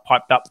when I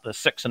piped up the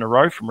 6 in a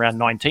row from round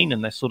 19,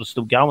 and they're sort of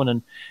still going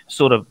and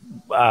sort of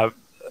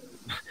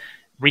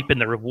reaping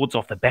the rewards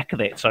off the back of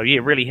that. So, yeah,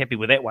 really happy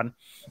with that one.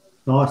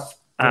 Nice.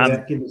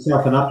 Give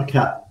yourself an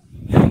uppercut.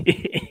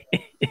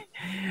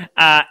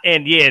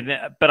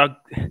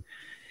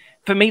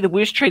 For me, the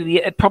worst trade of the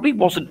year, it probably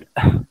wasn't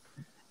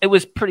it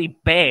was pretty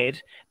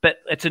bad, but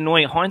it's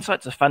annoying.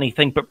 Hindsight's a funny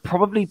thing, but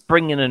probably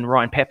bringing in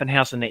Ryan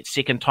Pappenhausen that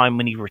second time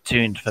when he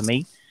returned for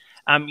me.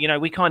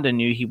 We kind of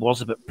knew he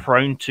was a bit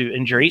prone to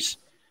injuries.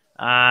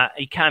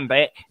 He came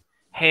back,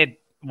 had,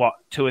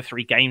 2 or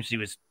 3 games he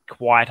was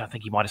quiet. I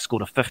think he might have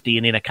scored a 50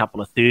 and then a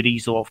couple of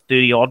 30s or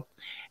 30-odd,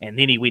 and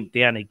then he went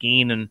down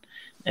again. And,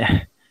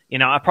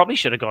 I probably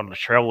should have gone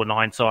Latrell in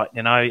hindsight.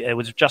 It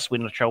was just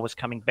when Latrell was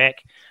coming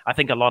back. I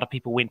think a lot of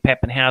people went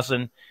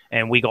Pappenhausen,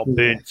 and we got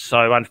burnt.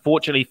 So,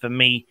 unfortunately for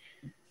me,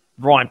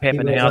 Ryan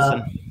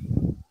Pappenhausen,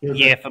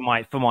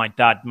 for my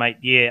dud, mate.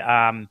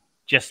 Yeah,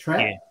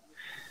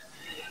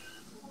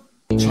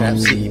 Trap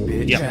city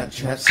bitch, Yep.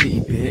 trap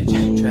city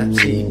bitch, trap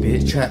city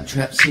bitch,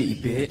 trap city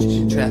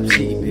bitch, trap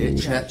city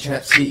bitch,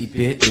 trap city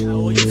bitch.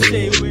 What you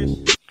say,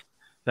 Wish?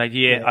 Like,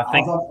 I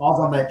think I was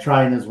on that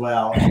train as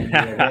well. And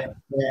that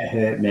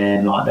hurt,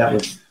 man. Like, that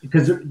was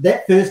because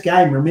that first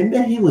game.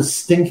 Remember, he was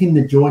stinking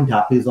the joint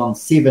up. He was on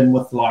 7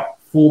 with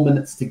 4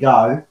 minutes to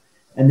go,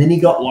 and then he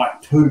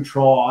got 2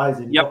 tries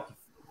and got to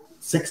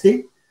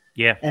 60.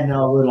 Yeah, and we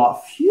were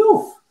like,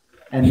 phew.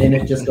 And then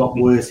it just got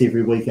worse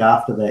every week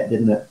after that,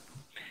 didn't it?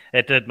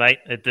 it did, mate.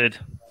 It did.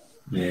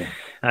 Yeah.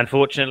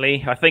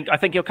 Unfortunately, I think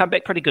he'll come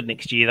back pretty good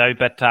next year, though.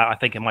 But I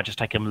think it might just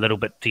take him a little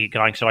bit to get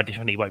going. So I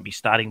definitely won't be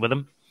starting with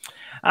him.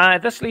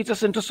 This leads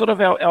us into sort of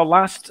our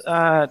last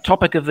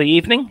topic of the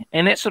evening,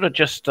 and that's sort of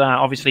just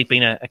obviously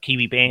been a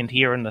Kiwi band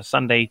here in the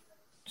Sunday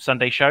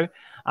show.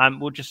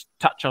 We'll just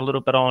touch a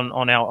little bit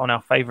on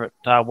our favourite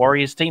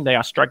Warriors team. They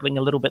are struggling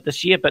a little bit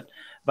this year, but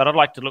I'd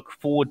like to look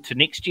forward to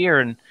next year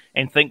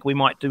and think we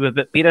might do a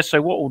bit better.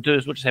 So what we'll do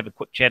is we'll just have a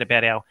quick chat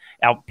about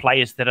our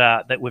players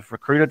that we've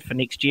recruited for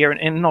next year,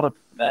 and not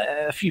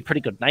a few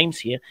pretty good names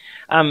here.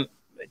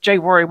 Jay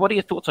Warrior, what are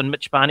your thoughts on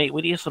Mitch Barnett?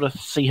 Where do you sort of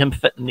see him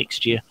fit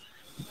next year?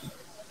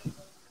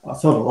 I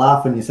sort of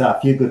laughed when you said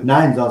a few good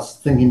names. I was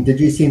thinking,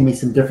 did you send me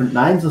some different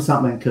names or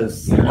something?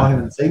 Because I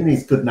haven't seen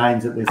these good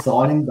names that we're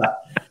signing.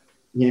 But,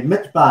 yeah,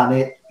 Mitch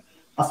Barnett,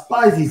 I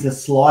suppose he's a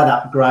slight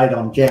upgrade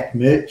on Jack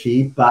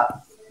Murchie,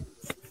 but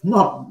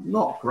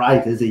not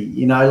great, is he?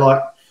 He's no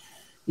Ali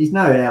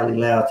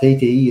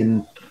Lauatiti,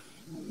 and,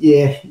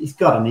 yeah, he's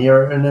got an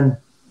error in him.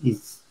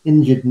 He's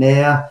injured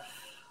now.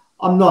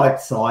 I'm not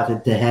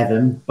excited to have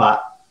him,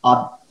 but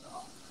I'm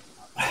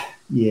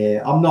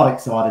not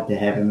excited to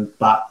have him,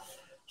 but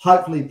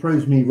hopefully he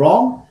proves me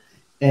wrong.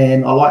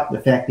 And I like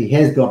the fact he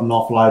has got an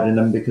offload in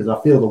him, because I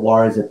feel the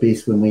Warriors are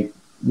best when we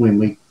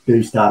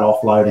do start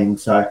offloading.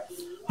 So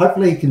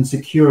hopefully he can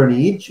secure an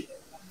edge,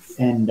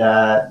 and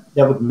that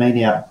would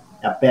mean our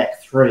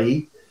back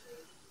three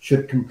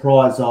should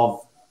comprise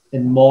of,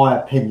 in my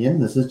opinion,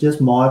 this is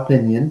just my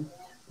opinion,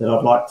 that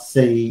I'd like to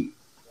see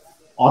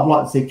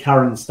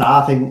Curran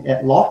starting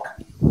at lock,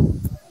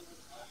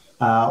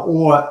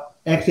 or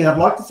actually I'd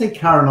like to see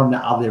Curran on the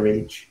other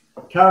edge.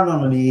 Curran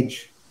on an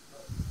edge,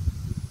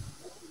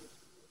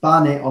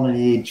 Barnett on an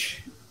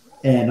edge,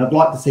 and I'd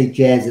like to see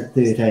Jazz at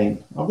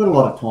 13. I've got a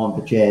lot of time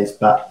for Jazz,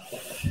 but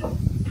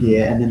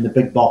yeah, and then the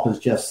big bop is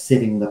just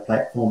setting the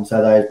platform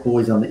so those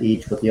boys on the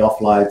edge with the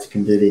offloads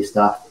can do their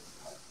stuff.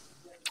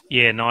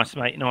 Yeah, nice,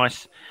 mate,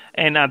 nice.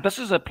 And this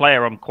is a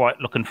player I'm quite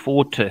looking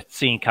forward to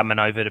seeing coming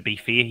over, to be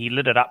fair. He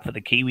lit it up for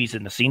the Kiwis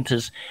in the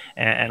centres,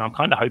 and I'm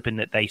kind of hoping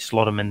that they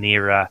slot him in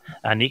there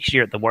next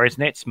year at the Warriors.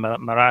 And that's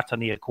Marata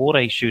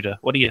Niokore shooter.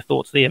 What are your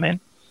thoughts there, man?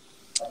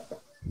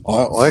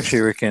 I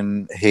actually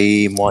reckon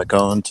he might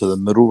go into the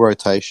middle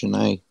rotation,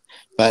 eh?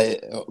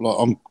 But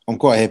I'm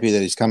quite happy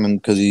that he's coming,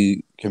 because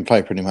he can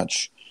play pretty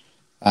much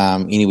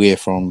anywhere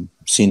from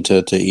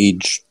centre to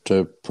edge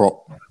to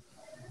prop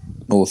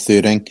or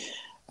 13.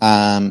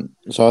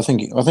 So I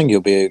think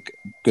he'll be a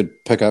good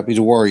pickup. He's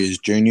a Warriors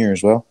junior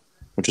as well,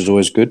 which is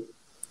always good.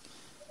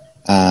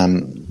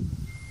 You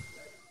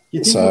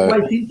think he'll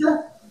play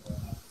centre?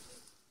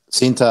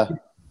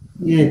 Centre?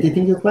 Yeah, do you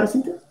think he'll play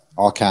centre?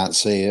 I can't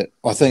see it.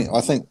 I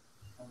think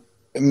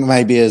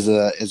maybe as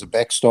a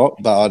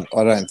backstop, but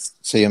I don't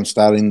see him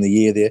starting the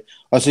year there.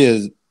 I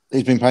see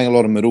he's been playing a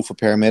lot of middle for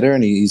Parramatta,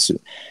 and he's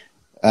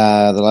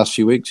the last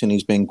few weeks, and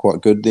he's been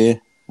quite good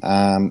there.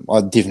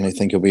 I definitely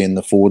think he'll be in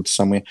the forwards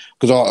somewhere,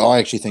 because I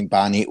actually think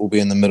Barnett will be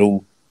in the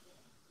middle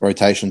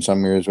rotation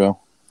somewhere as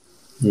well.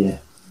 Yeah.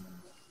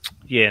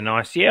 Yeah,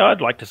 nice. Yeah,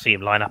 I'd like to see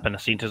him line up in the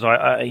centres.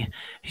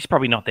 He's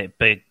probably not that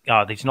big.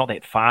 He's not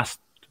that fast,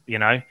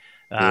 Yeah.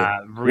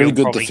 Really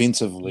good probably,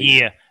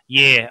 defensively.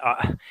 Yeah.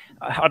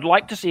 I'd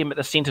like to see him at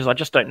the centres. I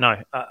just don't know.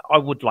 I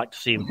would like to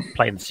see him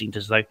play in the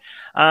centres, though.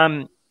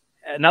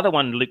 Another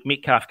one, Luke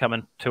Metcalf,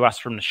 coming to us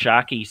from the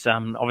Sharkies.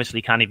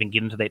 Obviously can't even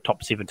get into that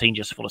top 17,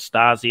 just full of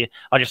stars there.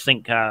 I just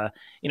think,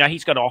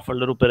 he's got to offer a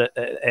little bit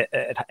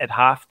at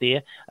half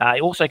there. He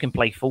also can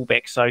play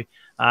fullback, so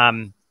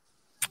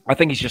I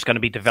think he's just going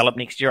to be developed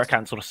next year. I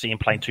can't sort of see him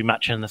playing too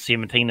much in the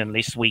 17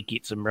 unless we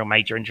get some real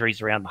major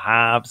injuries around the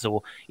halves,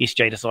 or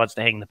SJ decides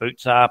to hang the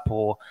boots up,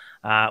 or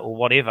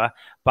whatever.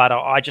 But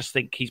I just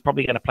think he's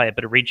probably going to play a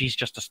bit of Reggie's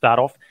just to start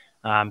off,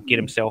 get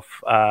himself,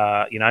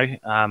 I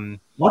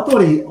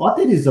thought he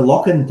was a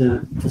lock-in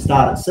to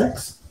start at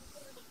 6.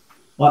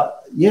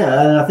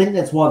 And I think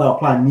that's why they were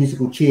playing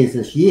musical chairs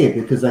this year,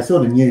 because they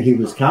sort of knew he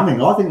was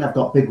coming. I think they've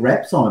got big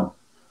raps on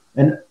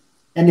him.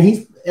 And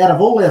he's, out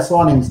of all our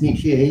signings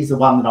next year, he's the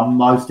one that I'm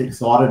most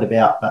excited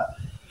about. But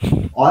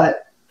I'd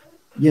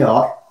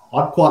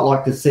quite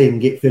like to see him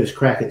get first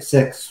crack at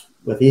 6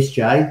 with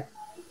SJ.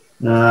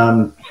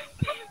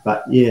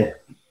 But yeah.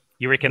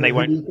 You reckon they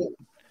won't? Do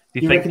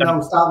you reckon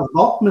they'll start with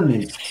Volkman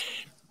then?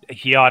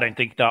 Yeah, I don't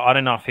think that. I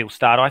don't know if he'll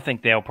start. I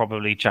think they'll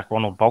probably chuck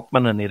Ronald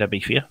Volkman in there, to be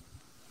fair.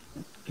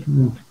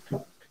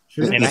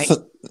 Sure.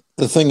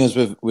 The thing is,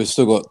 we've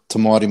still got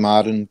Tamati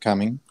Martin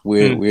coming.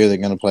 Where are they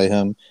going to play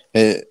him?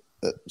 It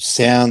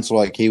sounds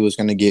like he was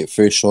going to get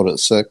first shot at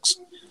 6.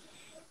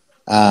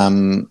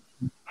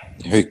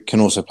 Who can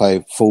also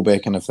play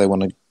fullback, and if they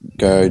want to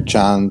go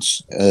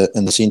Chance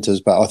in the centres,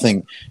 but I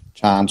think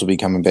Chance will be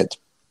coming back to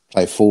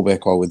play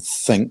fullback, I would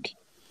think.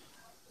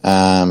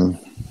 What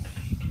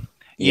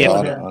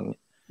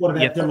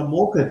about Dylan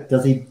Walker?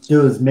 Does he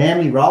do his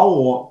Manly role,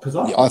 or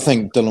I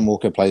think Dylan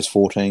Walker plays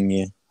 14?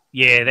 Yeah.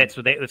 Yeah, that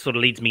sort of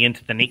leads me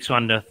into the next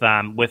one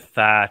with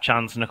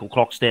Chance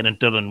Nickel-Clockstead and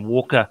Dylan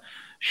Walker.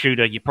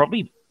 Shooter, you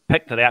probably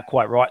picked it out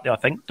quite right there. I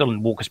think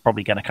Dylan Walker's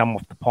probably going to come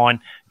off the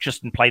pine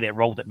just and play that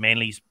role that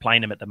Manly's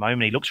playing him at the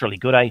moment. He looks really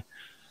good, eh?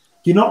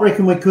 Do you not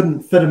reckon we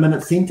couldn't fit him in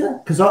at centre?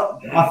 Because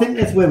I think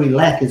that's where we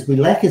lack a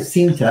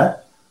centre.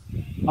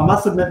 I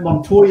must admit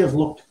Montoya's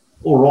looked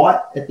all right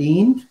at the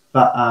end,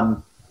 but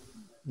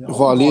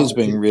Vailier's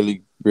been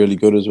really, really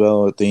good as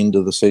well at the end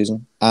of the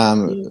season.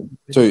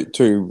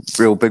 Two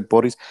real big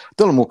bodies.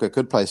 Dylan Walker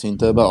could play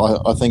centre,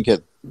 but I think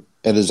at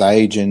his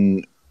age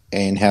and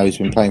how he's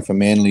been playing for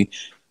Manly,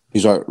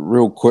 he's like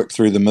real quick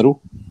through the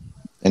middle,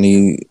 and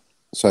he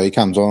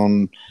comes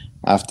on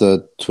after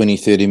 20,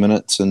 30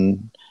 minutes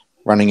and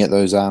running at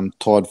those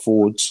tied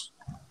forwards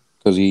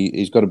because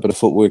he's got a bit of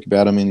footwork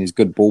about him and he's a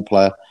good ball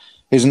player.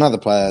 He's another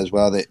player as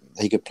well that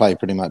he could play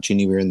pretty much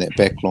anywhere in that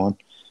back line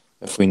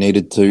if we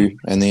needed to,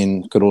 and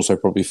then could also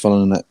probably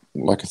fill in at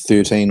like a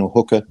 13 or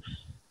hooker.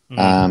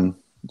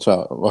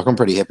 So I'm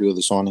pretty happy with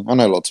the signing. I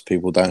know lots of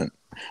people don't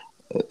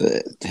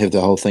have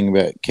the whole thing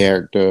about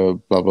character,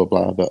 blah, blah,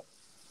 blah, but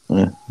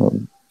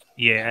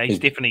he's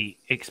definitely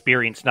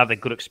experienced, another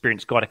good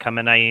experienced guy to come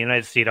in. And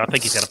as I said, I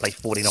think he's going to play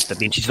 14 off the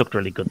bench. He's looked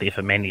really good there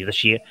for Manly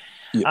this year.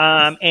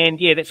 Yep.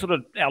 That's sort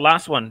of our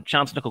last one,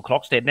 Chance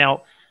Nickel-Clockstead.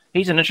 Now,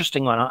 he's an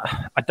interesting one.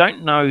 I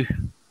don't know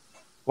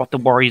what the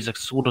Warriors are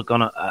sort of going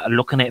to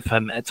looking at for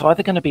him. It's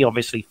either going to be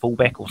obviously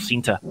fullback or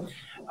centre.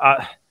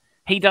 I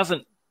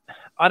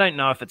don't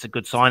know if it's a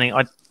good signing.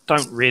 I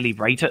don't really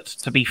rate it,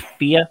 to be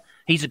fair.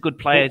 He's a good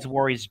player as a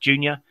Warriors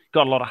junior.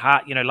 Got a lot of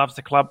heart, loves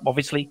the club,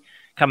 obviously,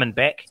 coming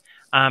back.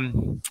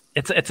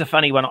 It's a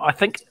funny one. I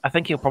think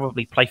he'll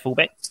probably play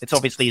fullback. It's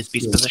obviously his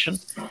best position.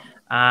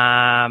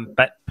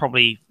 But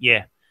probably,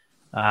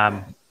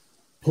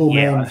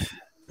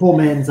 Poor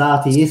man's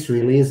RTS,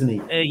 really, isn't he?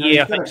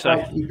 I think so.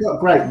 He's got a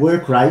great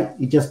work rate.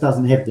 He just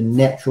doesn't have the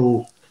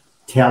natural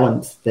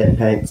talent that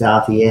perhaps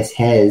RTS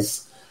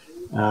has.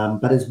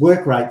 But his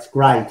work rate's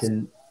great,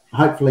 and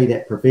hopefully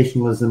that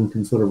professionalism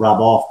can sort of rub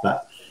off.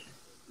 But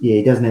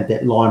he doesn't have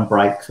that line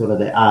break sort of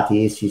that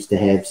RTS used to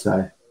have.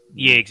 So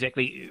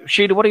exactly.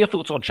 Shooter, what are your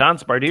thoughts on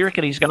Chance, bro? Do you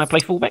reckon he's going to play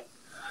fullback?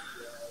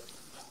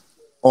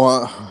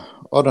 I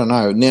don't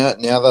know. Now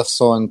they've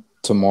signed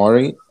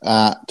Tamati.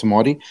 I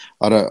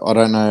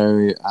don't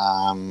know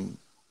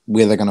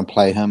where they're going to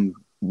play him,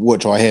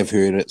 which I have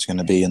heard it's going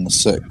to be in the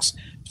 6.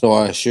 So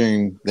I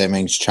assume that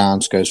means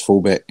Chance goes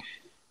fullback.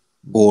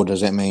 Or does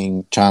that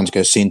mean Chance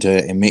goes centre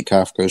and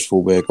Metcalf goes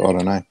fullback? I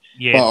don't know.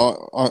 Yeah. But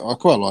I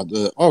quite like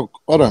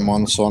I don't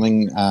mind the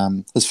signing.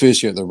 His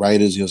first year at the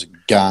Raiders, he was a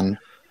gun.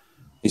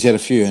 He's had a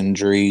few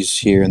injuries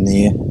here and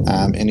there.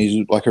 And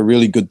he's like a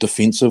really good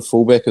defensive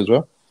fullback as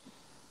well.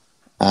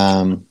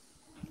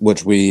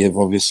 Which we have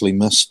obviously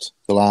missed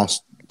the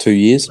last 2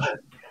 years.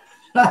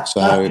 You're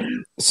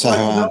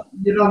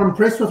not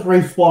impressed with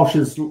Reece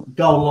Walsh's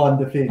goal line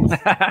defence?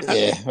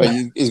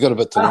 Yeah, he's got a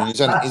bit to learn.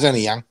 He's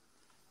only young.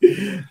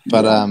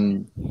 But, I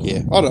don't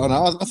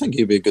know. I think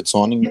he'd be a good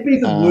signing. He'd be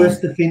the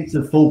worst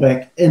defensive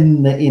fullback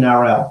in the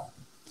NRL.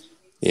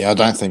 Yeah, I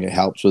don't think it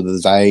helps with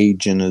his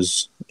age and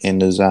his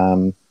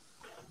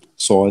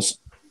size.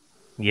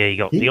 Yeah,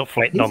 he got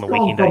flattened on the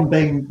weekend. He's gone from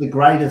being the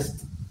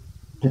greatest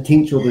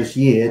potential this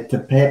year to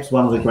perhaps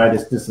one of the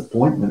greatest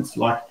disappointments.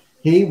 Like,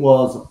 he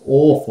was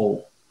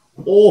awful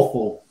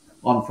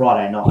on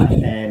Friday night,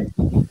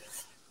 and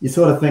you're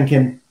sort of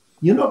thinking,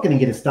 you're not going to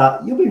get a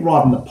start. You'll be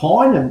riding the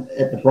pine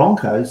at the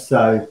Broncos,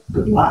 so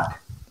good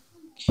luck.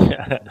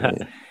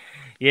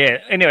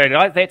 Anyway,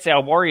 guys, that's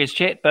our Warriors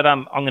chat, but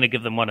I'm going to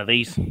give them one of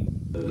these.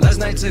 Last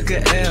night took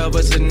a L,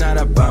 but tonight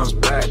I bounce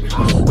back.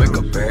 Wake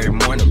up every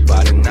morning,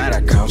 by the night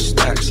I count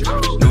stacks.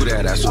 Knew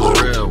that I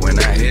was real when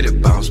I hit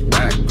it, bounce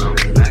back.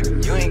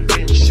 You ain't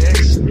getting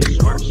checks.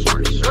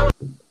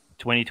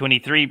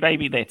 2023,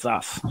 baby, that's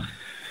us.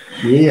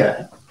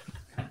 Yeah.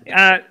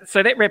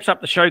 So that wraps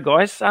up the show,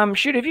 guys.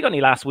 Shoot, have you got any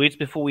last words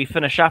before we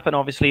finish up? And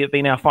obviously, it's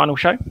been our final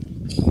show.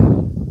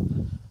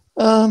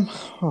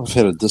 I've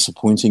had a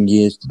disappointing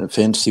year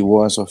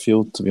fantasy-wise, I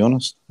feel, to be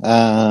honest.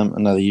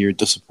 Another year of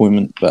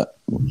disappointment, but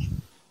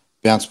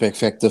bounce back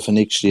factor for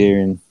next year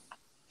and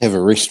have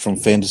a rest from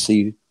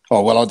fantasy.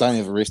 Oh, well, I don't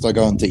have a rest. I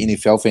go into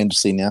NFL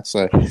fantasy now,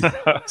 so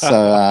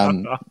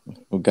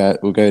we'll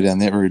go down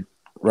that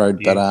road.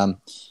 Yeah.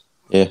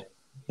 But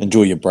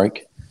enjoy your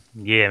break.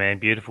 Yeah, man,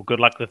 beautiful. Good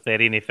luck with that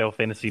NFL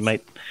fantasy,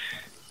 mate.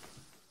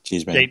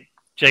 Cheers, man.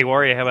 Jay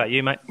Warrior, how about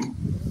you, mate?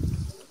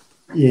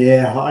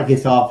 Yeah, I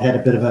guess I've had a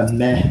bit of a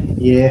meh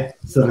year,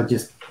 sort of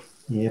just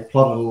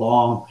plodded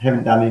along,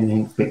 haven't done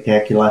anything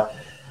spectacular,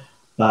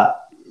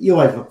 but you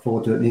always look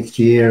forward to it next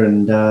year,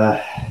 and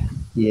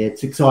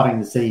it's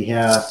exciting to see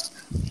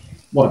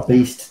what a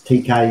beast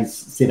TK's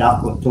set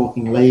up with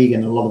Talking League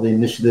and a lot of the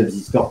initiatives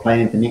he's got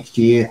planned for next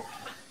year,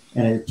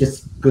 and it's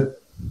just good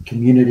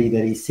community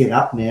that he's set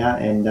up now,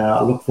 and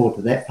I look forward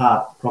to that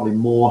part probably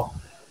more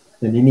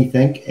than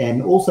anything.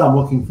 And also I'm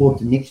looking forward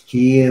to next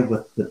year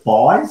with the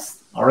buys.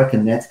 I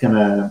reckon that's going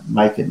to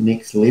make it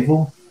next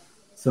level.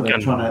 Sort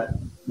of trying to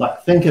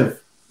think of,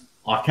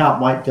 I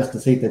can't wait just to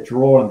see the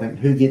draw and think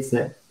who gets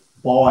that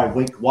buy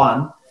week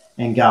one,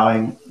 and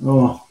going,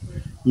 oh,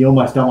 you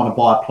almost don't want to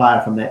buy a player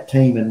from that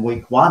team in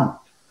week one,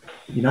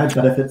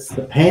 but if it's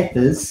the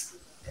Panthers,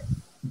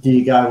 do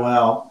you go,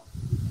 well,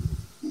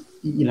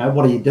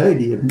 what do? Do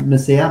you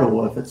miss out?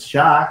 Or if it's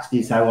Sharks, do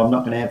you say, well, I'm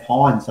not going to have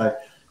Hines? So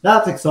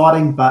that's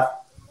exciting,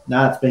 but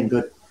no, it's been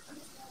good.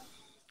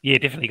 Yeah,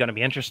 definitely going to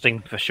be interesting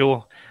for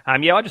sure. I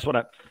just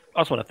want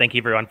to thank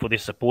everyone for their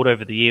support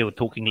over the year with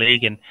Talking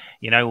League, and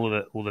all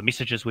the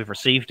messages we've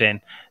received, and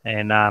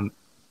all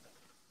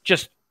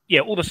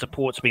the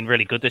support's been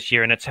really good this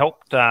year, and it's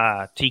helped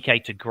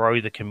TK to grow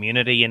the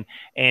community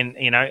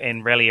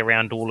and rally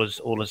around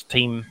all his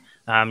team.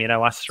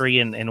 Us three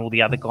and all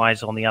the other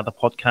guys on the other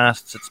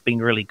podcasts. It's been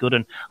really good,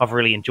 and I've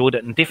really enjoyed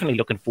it, and definitely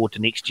looking forward to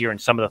next year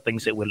and some of the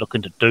things that we're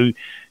looking to do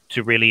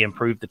to really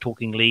improve the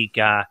Talking League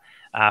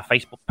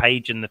Facebook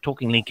page and the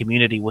Talking League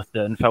community with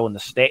the info and the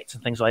stats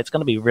and things like that. It's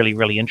going to be really,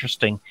 really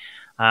interesting.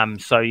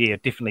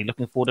 Definitely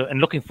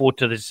looking forward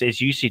to this,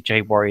 as you said,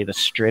 Jay Warrior, the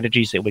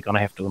strategies that we're going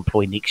to have to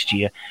employ next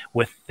year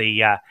with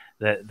the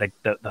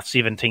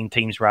 17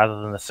 teams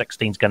rather than the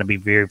 16 is going to be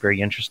very,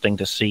 very interesting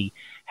to see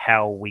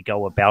how we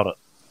go about it.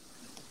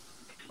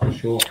 For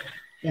sure.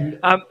 And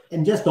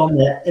just on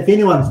that, if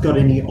anyone's got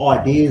any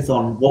ideas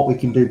on what we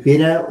can do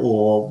better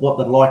or what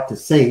they'd like to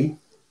see,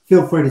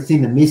 feel free to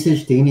send a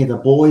message to any of the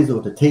boys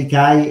or to TK,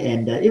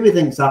 and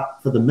everything's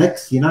up for the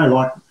mix.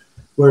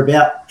 We're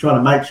about trying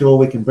to make sure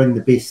we can bring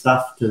the best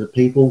stuff to the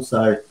people.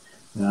 So,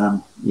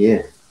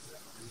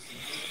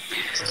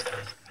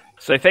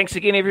 So thanks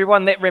again,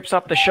 everyone. That wraps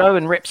up the show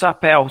and wraps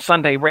up our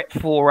Sunday wrap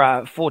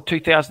for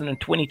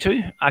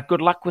 2022.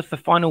 Good luck with the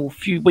final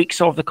few weeks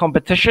of the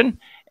competition,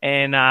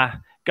 and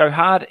go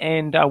hard.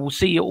 And we'll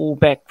see you all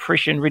back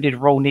fresh and ready to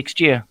roll next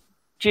year.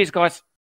 Cheers, guys.